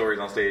and tell stories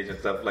on stage and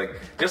stuff. Like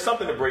just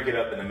something to break it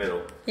up in the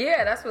middle.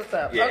 Yeah, that's what's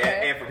up. Yeah,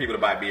 okay. and for people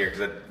to buy beer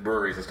because at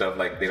breweries and stuff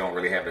like they don't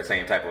really have the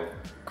same type of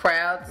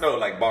crowds. No,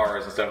 like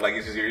bars and stuff. Like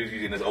it's just you're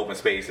usually in this open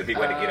space and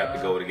people have to get up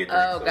to go to get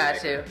drinks. Oh, so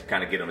got you.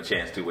 Kind of get them a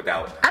chance to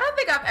without. I don't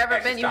think I've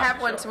ever been. You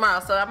have one show. tomorrow,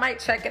 so I might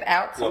check it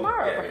out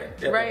tomorrow.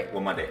 Yeah, right?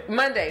 Well, Monday.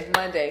 Monday.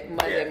 Monday.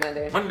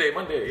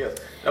 Yes.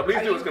 No,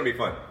 please do. It's gonna be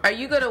fun. Are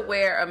you gonna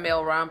wear a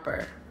male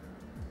romper?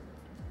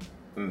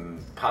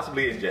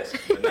 Possibly in jest,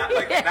 but not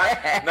like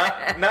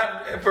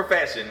not for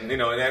fashion. You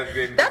know,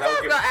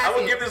 I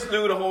would give this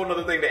dude a whole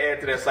other thing to add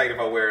to that site if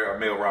I wear a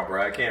male romper.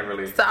 I can't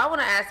really. So I want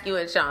to ask you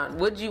and Sean,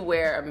 would you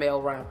wear a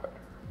male romper?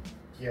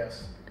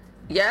 Yes.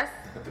 Yes?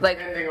 Like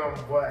depending on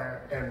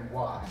what and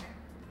why.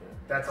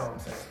 That's all I'm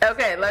saying.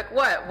 Okay, like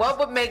what? What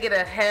would make it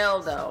a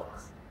hell though?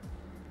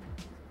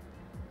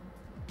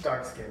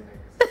 Dark skinned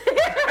niggas.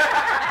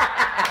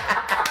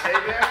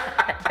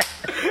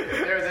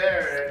 If they're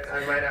there,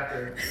 I might have to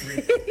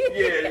read.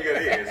 Yeah, you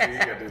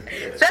got this.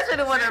 Yeah. Especially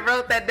the one that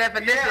wrote that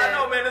definition. Yeah, I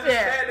know, man. It's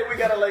sad that we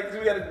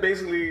gotta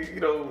basically, you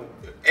know,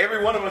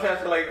 every one of us has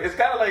to like. It's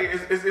kind of like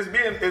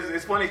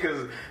it's funny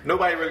because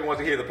nobody really wants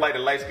to hear the plight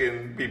of light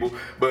skinned people,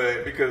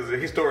 but because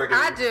historically,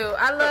 I do.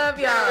 I love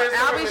y'all.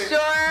 I'll be sure.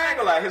 I ain't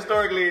gonna lie.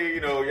 Historically,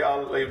 you know,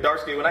 y'all like, dark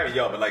skinned. Well, not even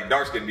y'all, but like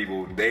dark skinned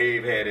people,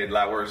 they've had it a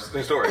lot worse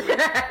historically.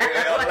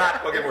 A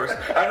lot fucking worse.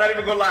 I'm not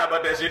even gonna lie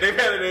about that shit. They've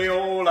had it a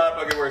whole lot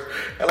fucking worse,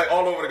 like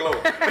all over the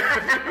globe.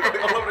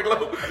 All over the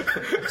globe.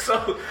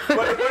 So,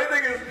 but the funny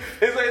thing is,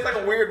 it's like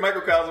a weird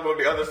microcosm of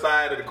the other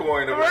side of the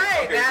coin. Of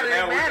right. Like,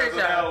 okay, so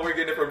now we're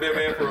getting it from them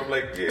and from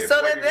like. Yeah,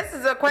 so then this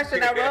is a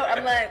question I wrote.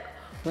 I'm like,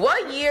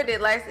 what year did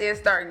light skin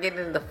start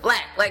getting the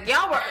flack? Like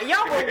y'all were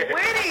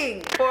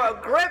winning for a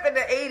grip in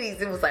the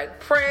 80s. It was like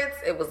Prince.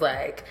 It was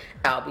like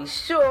I'll Be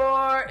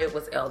Sure. It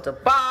was El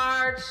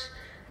DeBarge.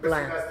 But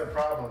see, that's the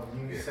problem.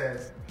 You said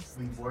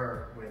we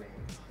were winning.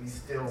 We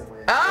still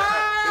win.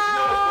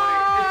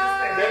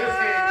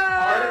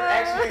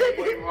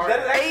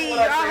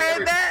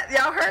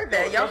 Y'all heard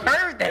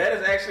that. That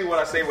is actually what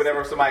I say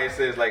whenever somebody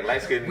says like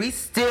light skin. We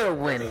still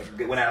winning.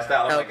 Went out of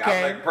style.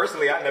 I'm like,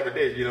 personally, I never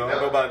did. You know, I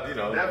don't know about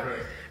Never.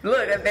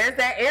 Look, there's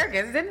that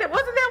arrogance. Wasn't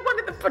that one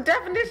of the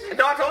definitions?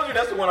 No, I told you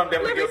that's the one I'm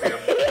definitely guilty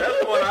of. That's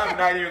the one I'm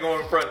not even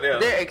going in front there.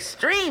 Their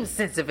extreme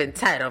sense of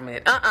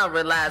entitlement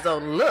relies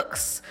on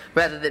looks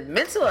rather than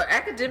mental or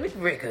academic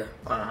rigor.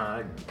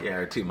 I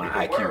guarantee my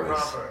IQ IQ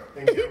is.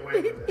 And get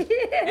away with it.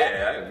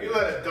 Yeah, you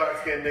let a dark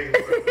skinned nigga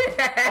work.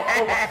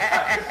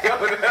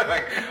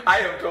 I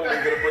am totally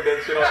gonna put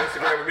that shit on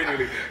Instagram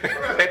immediately.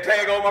 And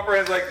tag all my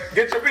friends like,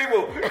 get your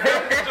people. Because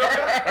that's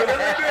what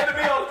they do to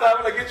me all the time.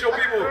 I'm like, get your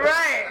people.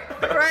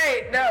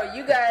 Right. No,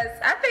 you guys.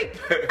 I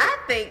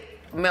think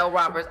male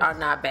rompers are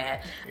not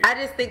bad. I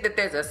just think that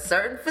there's a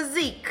certain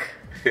physique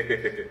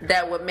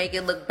that would make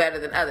it look better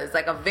than others.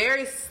 Like a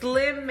very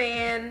slim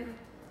man,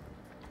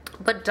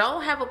 but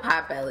don't have a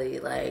pot belly,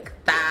 like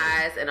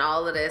thighs and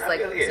all of this.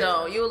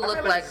 So you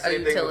look like a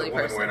utility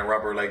person. Wearing a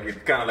rubber, like it's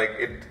kind of like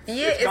it.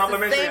 Yeah, it's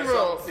the same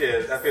rules.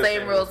 Yeah,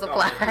 same rules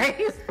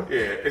apply.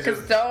 Yeah,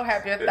 because don't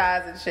have your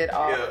thighs and shit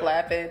all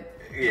flapping.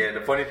 Yeah,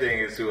 the funny thing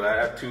is too, I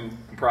have two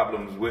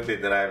problems with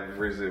it that I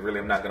really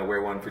am not going to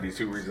wear one for these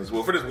two reasons.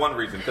 Well, for this one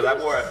reason, because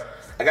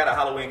I got a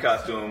Halloween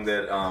costume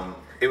that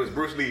it was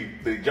Bruce Lee,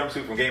 the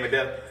jumpsuit from Game of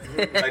Death,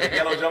 like the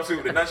yellow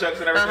jumpsuit, the nunchucks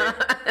and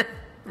everything.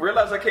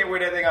 Realized I can't wear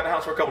that thing out of the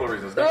house for a couple of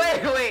reasons.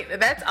 Wait,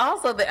 that's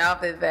also the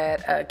outfit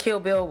that Kill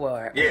Bill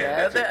wore.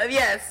 Yeah.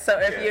 Yes, so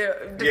if you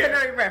depending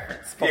on your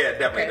reference. Yeah,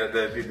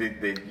 definitely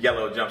the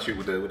yellow jumpsuit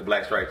with the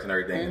black stripes and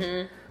everything.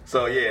 Mm-hmm.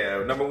 So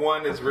yeah, number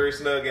one is very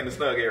snug in the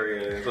snug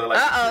area. So,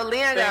 like,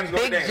 Leon got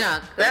big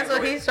junk. That's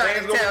what he's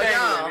trying to tell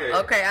y'all. Yeah.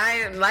 Okay, I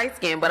am light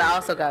skinned, but I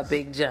also got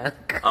big junk.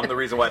 I'm the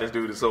reason why this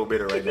dude is so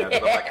bitter right now.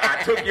 I'm like,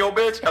 I took your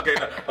bitch. Okay,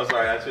 no, I'm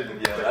sorry, I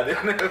shouldn't yell. I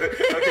didn't.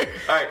 Okay,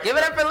 all right. Give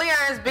it up for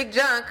Leon's big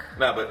junk.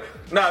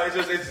 It's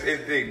just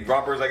it's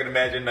rompers. I can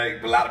imagine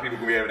like a lot of people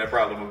could be having that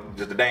problem with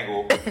just the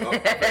dangle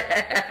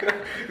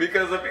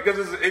because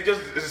it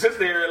just sits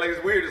there like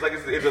it's weird. It's like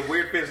it's a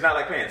weird fit. It's not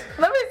like pants.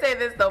 Let me say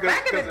this though.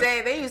 Back in the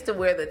day, they used to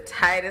wear the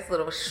tightest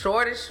little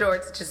shortest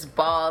shorts, just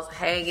balls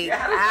hanging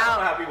out. I don't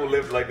know how people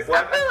lived like that.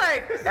 Well, I feel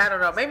like I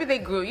don't know. Maybe they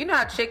grew. You know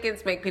how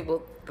chickens make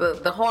people.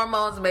 The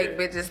hormones make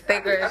bitches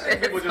thicker. I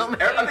think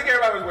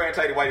everybody was wearing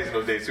tighty whities in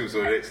those days too,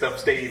 so that stuff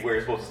stayed where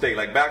it's supposed to stay.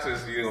 Like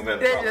boxers, you don't have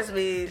the problem. Just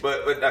be.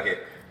 But okay.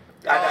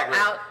 I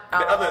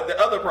digress. The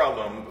other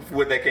problem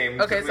with that came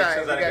since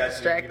I got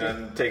distracted.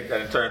 And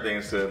turn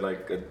things to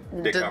like a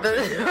dick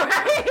conversation.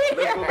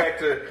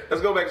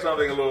 Let's go back to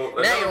something a little.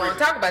 Now you want to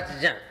talk about the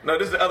junk? No,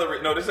 this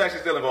actually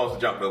still involves the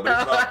junk though.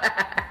 But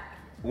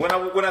when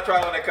I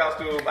tried on that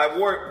costume, I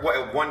wore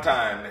it one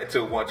time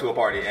to a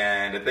party,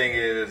 and the thing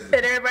is, I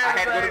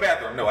had to go to the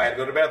bathroom. No, I had to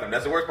go to the bathroom.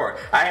 That's the worst part.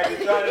 I had to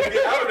try to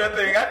get out of that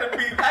thing. I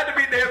had to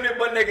be damn near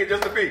butt naked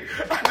just to pee.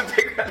 I had to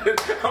take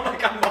I'm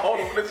like, I'm hold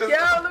on. It's just,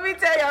 Yo, let me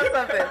tell y'all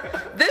something.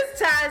 This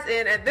ties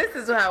in, and this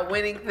is how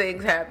winning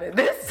things happen.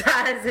 This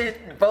ties in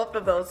both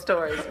of those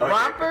stories. Okay.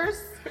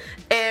 Rompers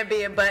and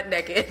being butt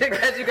naked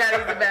because you gotta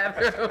use the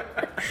bathroom.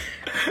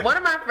 One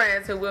of my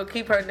friends, who will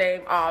keep her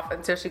name off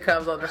until she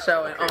comes on the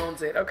show and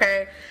owns it,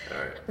 okay?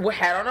 We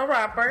had on a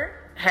romper,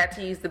 had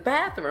to use the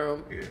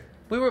bathroom. Yeah.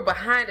 We were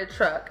behind a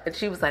truck, and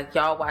she was like,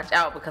 y'all watch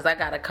out because I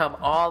got to come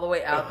all the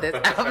way out this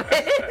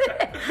outfit.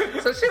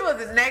 So she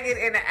was naked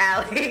in the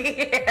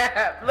alley.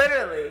 Yeah,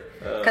 literally,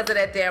 because of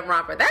that damn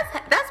romper.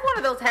 That's one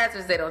of those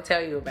hazards they don't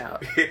tell you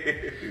about.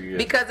 Yeah.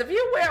 Because if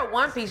you wear a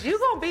one piece, you're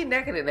going to be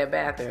naked in that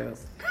bathroom.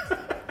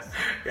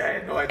 Yeah, I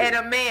had no idea. And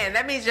a man,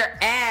 that means your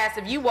ass,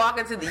 if you walk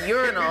into the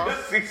urinal. You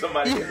just see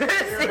somebody. Urinal,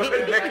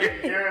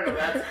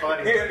 that's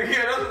funny. Yeah,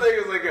 that's the thing.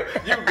 Is like,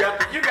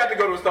 you got to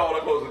go to a stall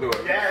and close the door.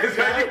 Yeah,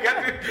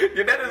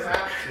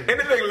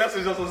 anything less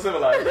is just so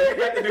civilized. You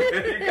got to do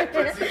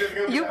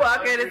that. You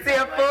walk in and see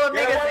a full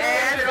nigga's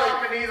ass.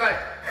 And he's like,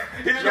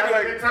 he's just gonna be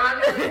like, he's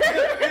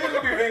just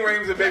gonna be Ving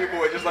Rhames and Baby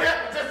Boy, just like,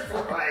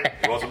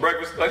 you want some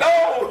breakfast? Like,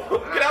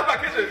 no, get out of my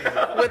kitchen.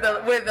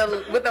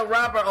 with a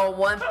romper on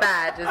one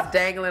thigh, just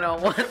dangling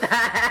on one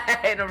thigh,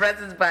 and the rest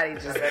of his body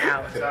just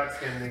out.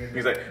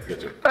 He's like,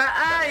 get you.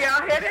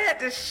 Y'all hear that?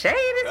 The shade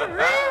is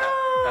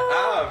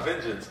real.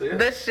 Vengeance. Yeah.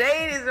 The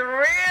shade is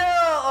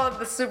real on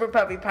the Super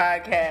Puppy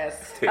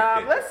Podcast.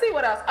 Let's see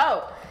what else.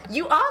 Oh,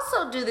 you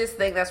also do this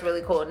thing that's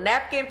really cool,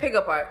 napkin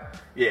pickup art.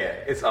 Yeah,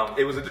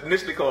 it was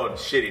initially called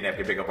shitty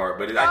napkin pickup art,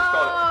 but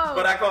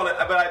I call it,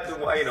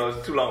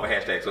 it's too long of a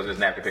hashtag, so it's just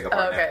napkin pickup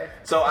art. Okay. Now.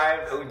 So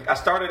I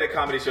started a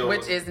comedy show,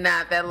 which is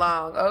not that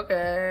long.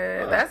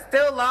 Okay, that's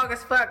still long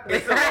as fuck.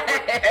 It's long,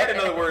 add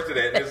another word to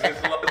that. It's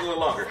a little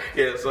longer.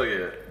 Yeah. So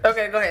yeah.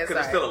 Okay, go ahead.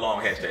 Because it's still a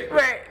long hashtag.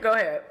 Right. Go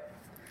ahead.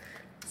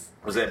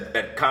 I was at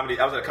a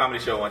comedy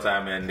show one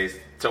time, and they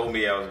told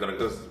me it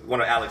was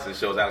one of Alex's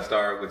shows, Alex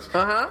Starr, which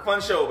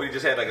fun show, but he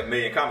just had like 1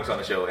 million comics on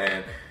the show,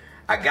 and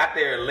I got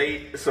there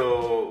late,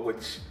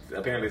 which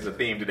apparently is a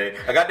theme today.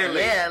 I got there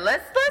late. Yeah,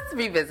 let's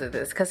revisit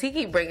this, because he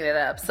keep bringing it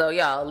up. So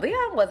y'all,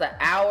 Leon was 1.5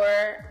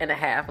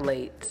 hours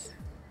late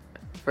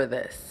for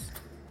this.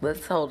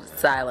 Let's hold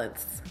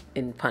silence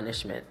in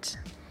punishment.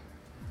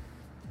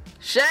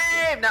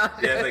 Shame! No.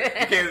 Yeah,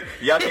 like,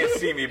 y'all can't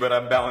see me, but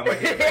I'm bowing my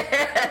head.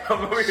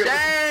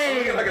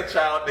 Shame! I'm like a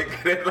child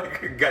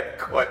that got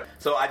caught.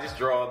 So I just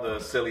draw the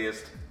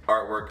silliest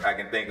artwork I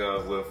can think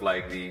of with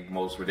like the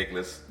most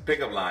ridiculous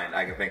pickup line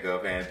I can think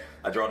of, and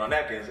I draw it on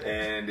napkins,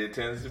 and it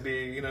tends to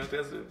be,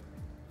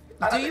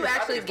 Do you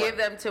actually give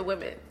them to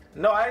women?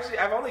 No,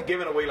 I've only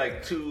given away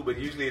like 2, but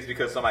usually it's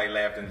because somebody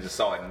laughed and just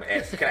saw it and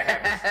asked, "Can I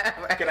have this?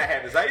 Right. Can I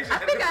have this?" I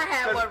think I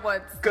had one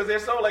once. Because they're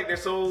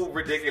so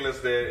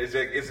ridiculous that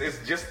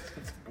it's just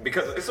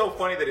because it's so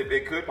funny that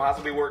it could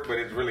possibly work, but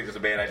it's really just a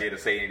bad idea to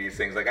say any of these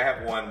things. Like I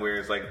have one where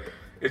it's like,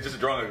 it's just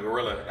drawing a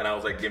gorilla, and I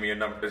was like, "Give me your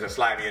number." Just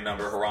slide me a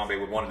number. Harambe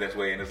would want it this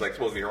way, and it's like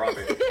supposed to be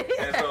Harambe.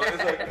 And so it's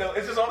like,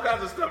 it's just all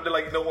kinds of stuff that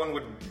like no one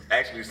would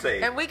actually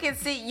say. And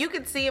you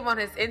can see him on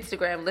his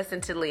Instagram. Listen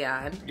to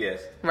Leon.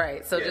 Yes.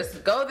 Right. So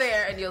just go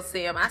there and you'll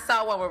see him. I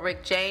saw one with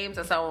Rick James.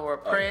 I saw one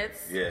with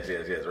Prince. Yes.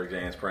 Rick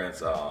James,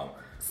 Prince.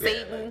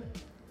 Satan.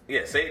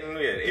 Satan.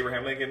 We had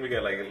Abraham Lincoln. We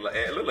got like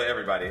a little of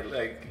everybody.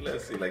 Like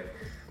let's see, like.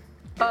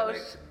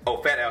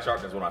 Fat Al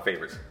Sharpton is one of my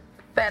favorites.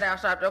 Fat Al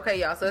Sharpton. Okay,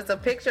 y'all. So it's a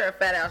picture of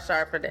Fat Al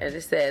Sharpton, and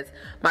it says,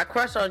 "My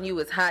crush on you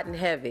is hot and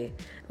heavy,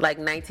 like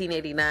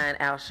 1989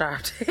 Al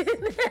Sharpton."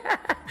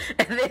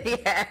 And then he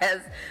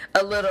has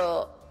a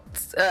little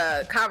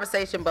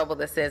conversation bubble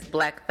that says,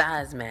 "Black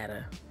thighs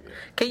matter." Yeah.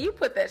 Can you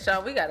put that,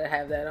 Sean? We gotta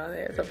have that on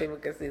there so people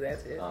can see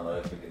that shit. I don't know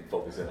if we can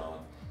focus in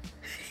on.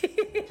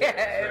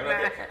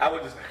 Yeah,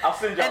 I'll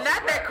send you. And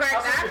not that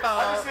cracked iPhone.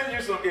 I'll just send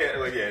you some.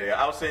 Yeah.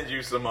 I'll send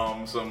you some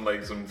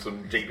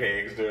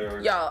JPEGs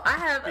to. Y'all, I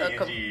have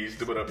PNGs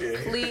to put up.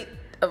 Yeah. Complete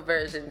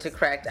aversion to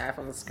cracked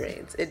iPhone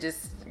screens. It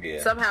just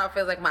somehow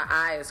feels like my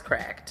eye is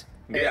cracked.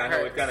 Yeah, I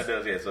know it kind of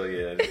does. Yeah, so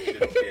yeah.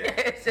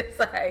 It's just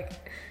like,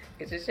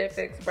 get your shit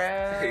fixed,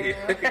 bro.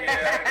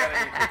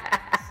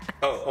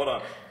 Hold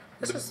on.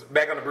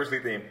 Back on the Bruce Lee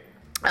theme.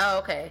 Oh,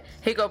 okay.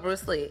 Here go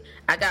Bruce Lee.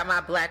 I got my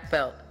black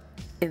belt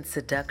in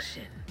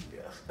seduction.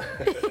 Yes.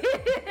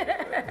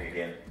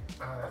 Again.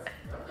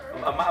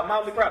 I'm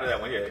mildly proud of that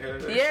one,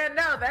 Yeah,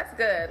 no, that's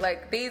good.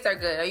 Like, these are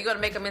good. Are you going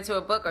to make them into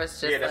a book, or it's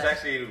just that's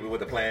actually what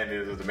the plan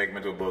is to make them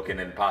into a book and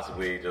then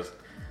possibly just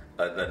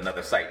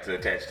another site to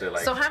attach to,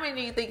 like. So how many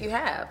do you think you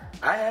have?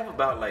 I have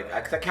about, like,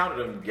 I counted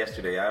them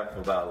yesterday. I have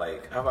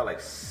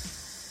about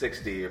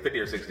 60 or 50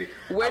 or 60.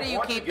 Where do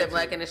you keep them?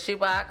 Like in a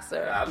shoebox?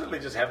 Or? I literally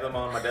just have them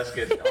on my desk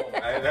at home.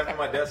 I have them on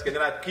my desk, and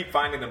then I keep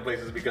finding them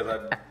places because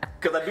I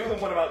do them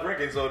when I'm out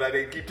drinking, so that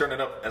they keep turning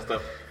up and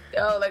stuff.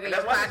 Oh, like in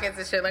your pockets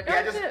and shit. Like,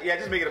 I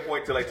just make it a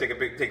point to like take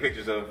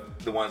pictures of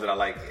the ones that I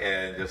like,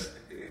 and just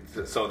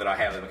so that I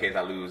have them in case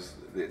I lose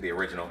the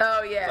original.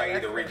 Oh yeah. So I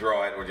either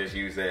redraw it or just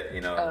use that,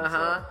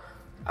 So,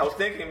 I was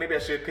thinking maybe I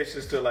should pitch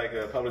this to like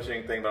a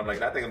publishing thing, but I'm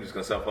like, I think I'm just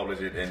gonna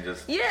self-publish it and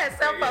just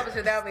self-publish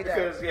it. That'll be dope.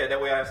 Because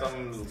that way I have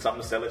something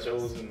to sell at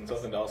shows and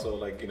something to also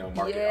like market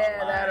online.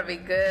 That'll be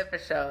good for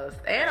shows,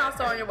 and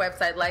also on your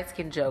website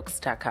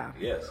lightskinjokes.com.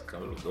 Yes,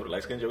 go to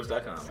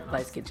lightskinjokes.com.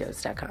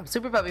 Lightskinjokes.com.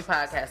 Super Puppy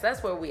Podcast.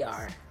 That's where we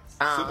are.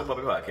 Super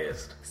Puppy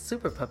Podcast.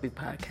 Super Puppy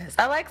Podcast.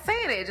 I like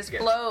saying it. It just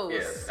flows.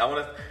 Yes. I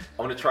want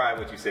to try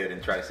what you said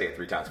and try to say it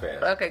 3 times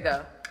fast. Okay,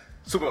 go.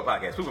 Super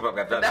Podcast. Super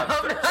Podcast. I'm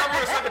going to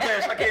suck the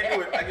I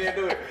can't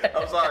do it.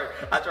 I'm sorry.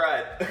 I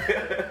tried.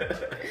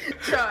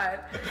 Sean,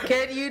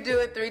 can you do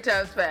it 3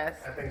 times fast?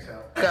 I think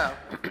so. Go.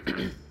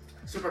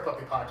 Super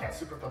Puppy Podcast.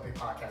 Super Puppy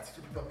Podcast.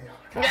 Super Puppy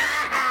Podcast.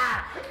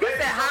 What's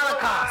that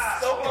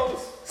Holocaust? So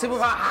close. Super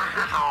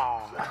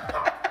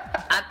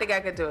I think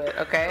I could do it,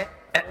 okay?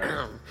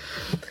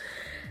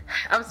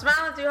 I'm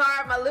smiling too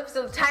hard. My lips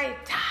are tight.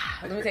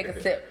 Let me take a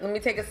sip. Let me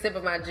take a sip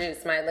of my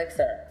juice, my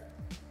elixir.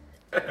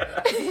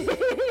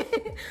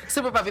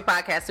 Super Puppy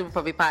Podcast, Super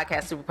Puppy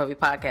Podcast, Super Puppy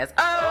Podcast. Okay.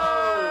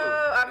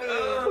 I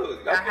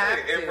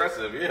have to.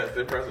 Impressive. Yes,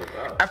 impressive.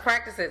 Wow. I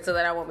practice it so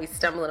that I won't be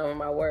stumbling over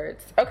my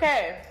words.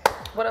 Okay.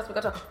 What else we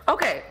gonna talk?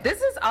 Okay,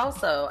 this is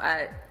also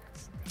I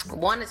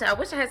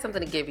wish I had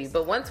something to give you,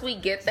 but once we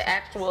get the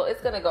actual,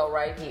 it's gonna go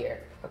right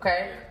here.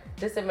 Okay?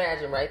 Just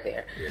imagine right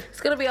there. Yeah.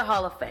 It's gonna be a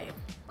Hall of Fame.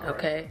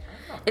 Okay?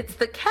 Right. It's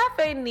the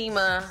Cafe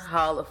Nema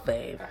Hall of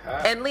Fame.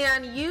 And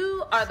Leon,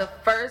 you are the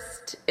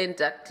first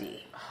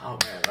inductee. Oh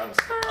man,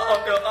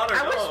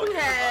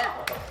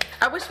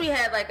 I wish we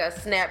had like a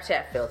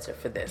Snapchat filter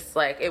for this.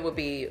 Like it would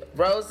be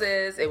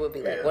roses, it would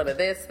be like one of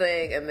this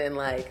thing, and then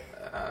like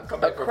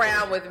a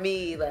crown with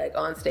me like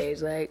on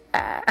stage, like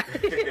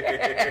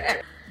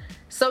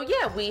So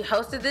yeah, we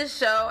hosted this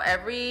show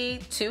every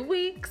 2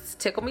 weeks,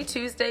 Tickle Me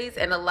Tuesdays,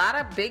 and a lot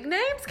of big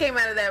names came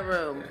out of that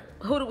room.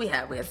 Who do we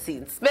have? We had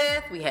Seton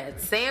Smith, we had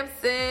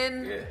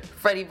Samson,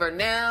 Freddie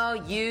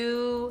Vernell,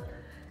 you,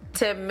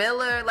 Tim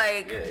Miller,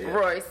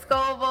 Roy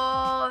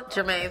Scovel,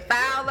 Jermaine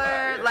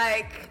Fowler,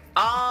 like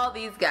all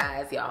these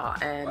guys, y'all.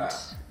 And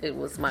it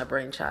was my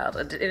brainchild.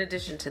 In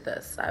addition to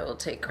this, I will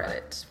take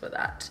credit for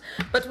that.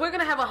 But we're going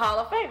to have a Hall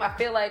of Fame. I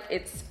feel like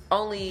it's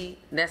only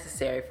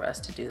necessary for us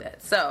to do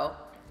that. So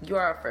you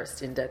are our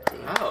first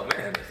inductee. Oh,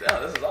 man. This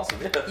is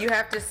awesome. Yes. You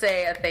have to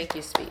say a thank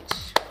you speech.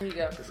 Here you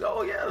go.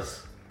 Oh,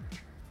 yes.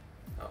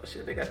 Oh,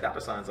 shit. They got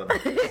dollar signs on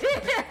it.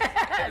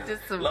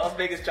 Just some Las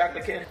Vegas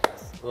chocolate candy.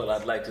 Well,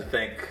 I'd like to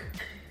thank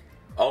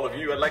all of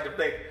you. I'd like to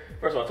thank,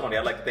 first of all, Tony,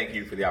 I'd like to thank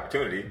you for the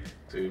opportunity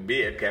to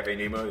be at Cafe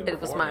Nema.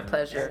 It was my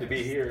pleasure. To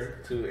be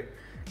here to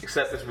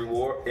accept this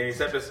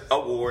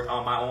award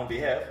on my own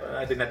behalf.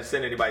 I didn't have to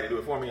send anybody to do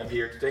it for me. I'm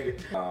here to take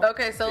it.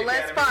 Okay, so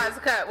let's pause.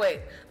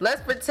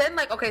 Let's pretend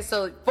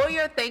so for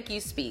your thank you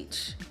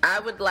speech, I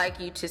would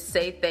like you to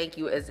say thank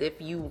you as if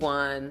you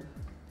won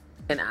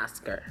an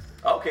Oscar.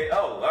 Okay.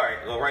 Oh, all right.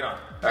 Well, right on. All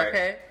right.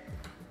 Okay.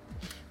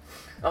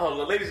 Oh,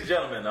 well, ladies and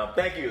gentlemen,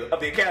 thank you of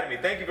the Academy.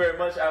 Thank you very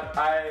much.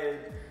 I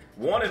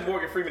wanted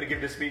Morgan Freeman to give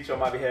this speech on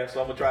my behalf,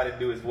 so I'm gonna try to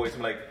do his voice.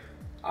 I'm like,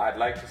 I'd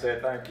like to say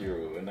thank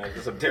you, and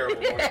that's a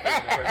terrible Morgan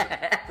Freeman impression.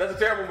 That's a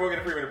terrible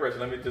Morgan Freeman impression.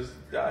 Let me just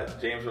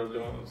James Earl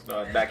Jones. No,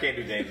 I can't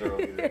do James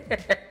Earl either.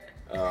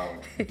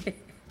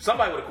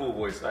 Somebody with a cool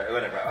voice.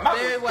 Whatever.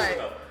 Barry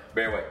White.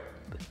 Barry White.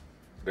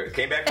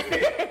 Came back from the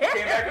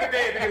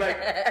dead. And be like,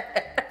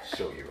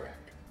 show you right.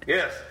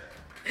 Yes.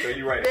 Show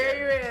you right. There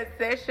you is.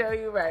 They show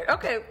you right.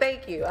 Okay,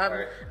 thank you.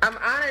 I'm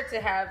honored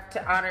to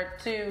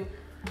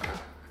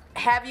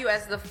have you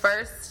as the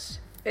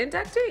first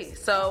inductee.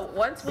 So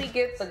once we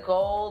get the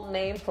gold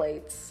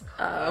nameplates,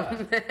 oh,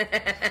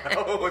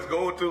 it's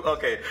gold too.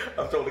 Okay,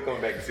 I'm totally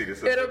coming back to see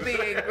this. It'll be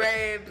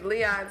engraved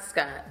Leon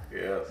Scott.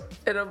 Yes.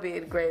 It'll be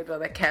engraved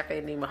on the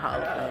Cafe Nema Hall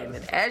of Fame.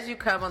 And as you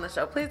come on the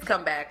show, please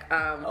come back.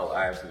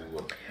 I absolutely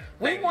will.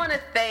 We want to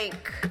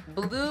thank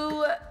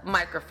Blue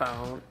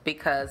Microphone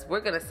because we're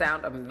going to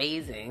sound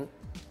amazing.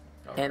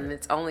 Okay. And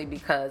it's only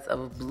because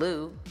of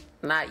Blue,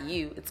 not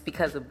you. It's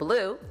because of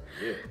Blue.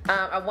 Yeah.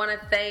 I want to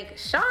thank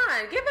Sean.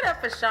 Give it up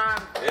for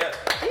Sean. Yeah.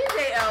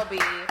 DJ LB,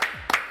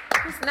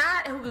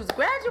 who's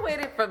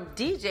graduated from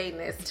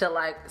DJ-ness to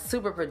like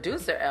super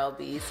producer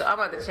LB. So I'm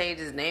about to change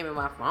his name in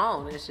my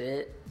phone and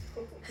shit.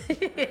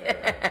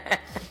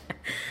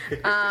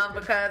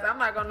 Because I'm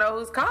not gonna know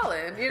who's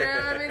calling. You know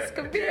what I mean? It's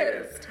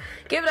confused.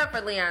 Give it up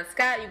for Leon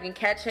Scott. You can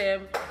catch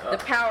him. The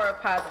Power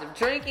of Positive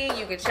Drinking.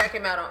 You can check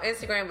him out on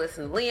Instagram.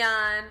 Listen to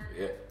Leon.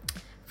 Yeah.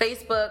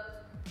 Facebook.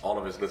 All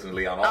of us listen to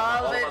Leon.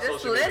 All of it.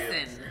 Just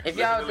listen. If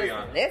y'all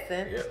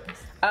listen. Yep.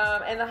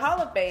 And the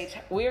Hall of Fame,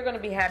 we're going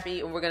to be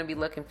happy and we're going to be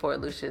looking for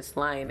Lucius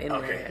Lyon in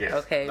there. Yes.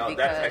 Okay. No,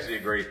 that's actually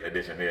a great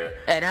addition. Yeah.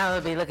 And I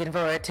will be looking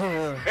for it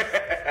too.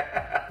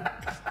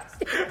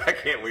 I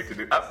can't wait to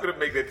do. I'm gonna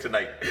make that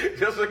tonight,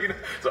 just so you know.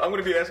 So I'm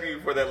gonna be asking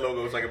you for that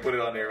logo so I can put it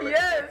on there. Like,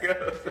 yes.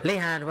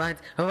 Leon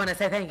wants. I want to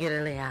say thank you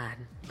to Leon.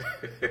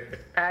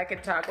 I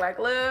can talk like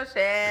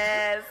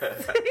Lucius.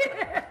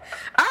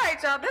 All right,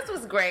 y'all. This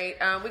was great.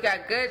 We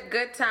got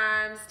good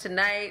times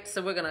tonight.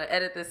 So we're gonna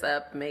edit this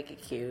up, make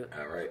it cute.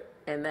 All right.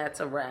 And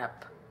that's a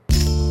wrap.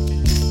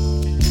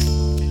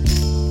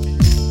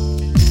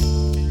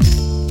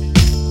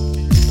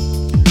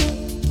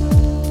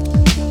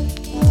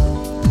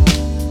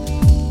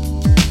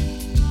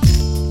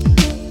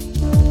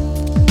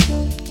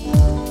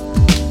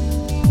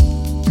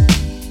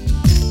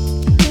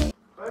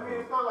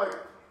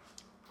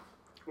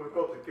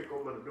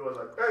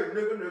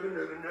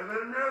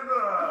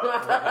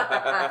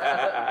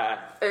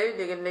 Hey,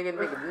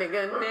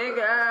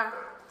 nigga.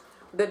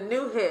 The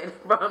new hit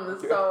from the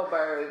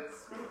Soulbirds.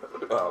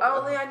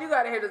 Oh, Leon, you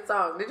gotta hear the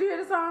song. Did you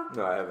hear the song?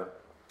 No, I haven't.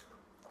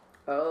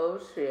 Oh,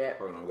 shit.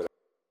 Hold on,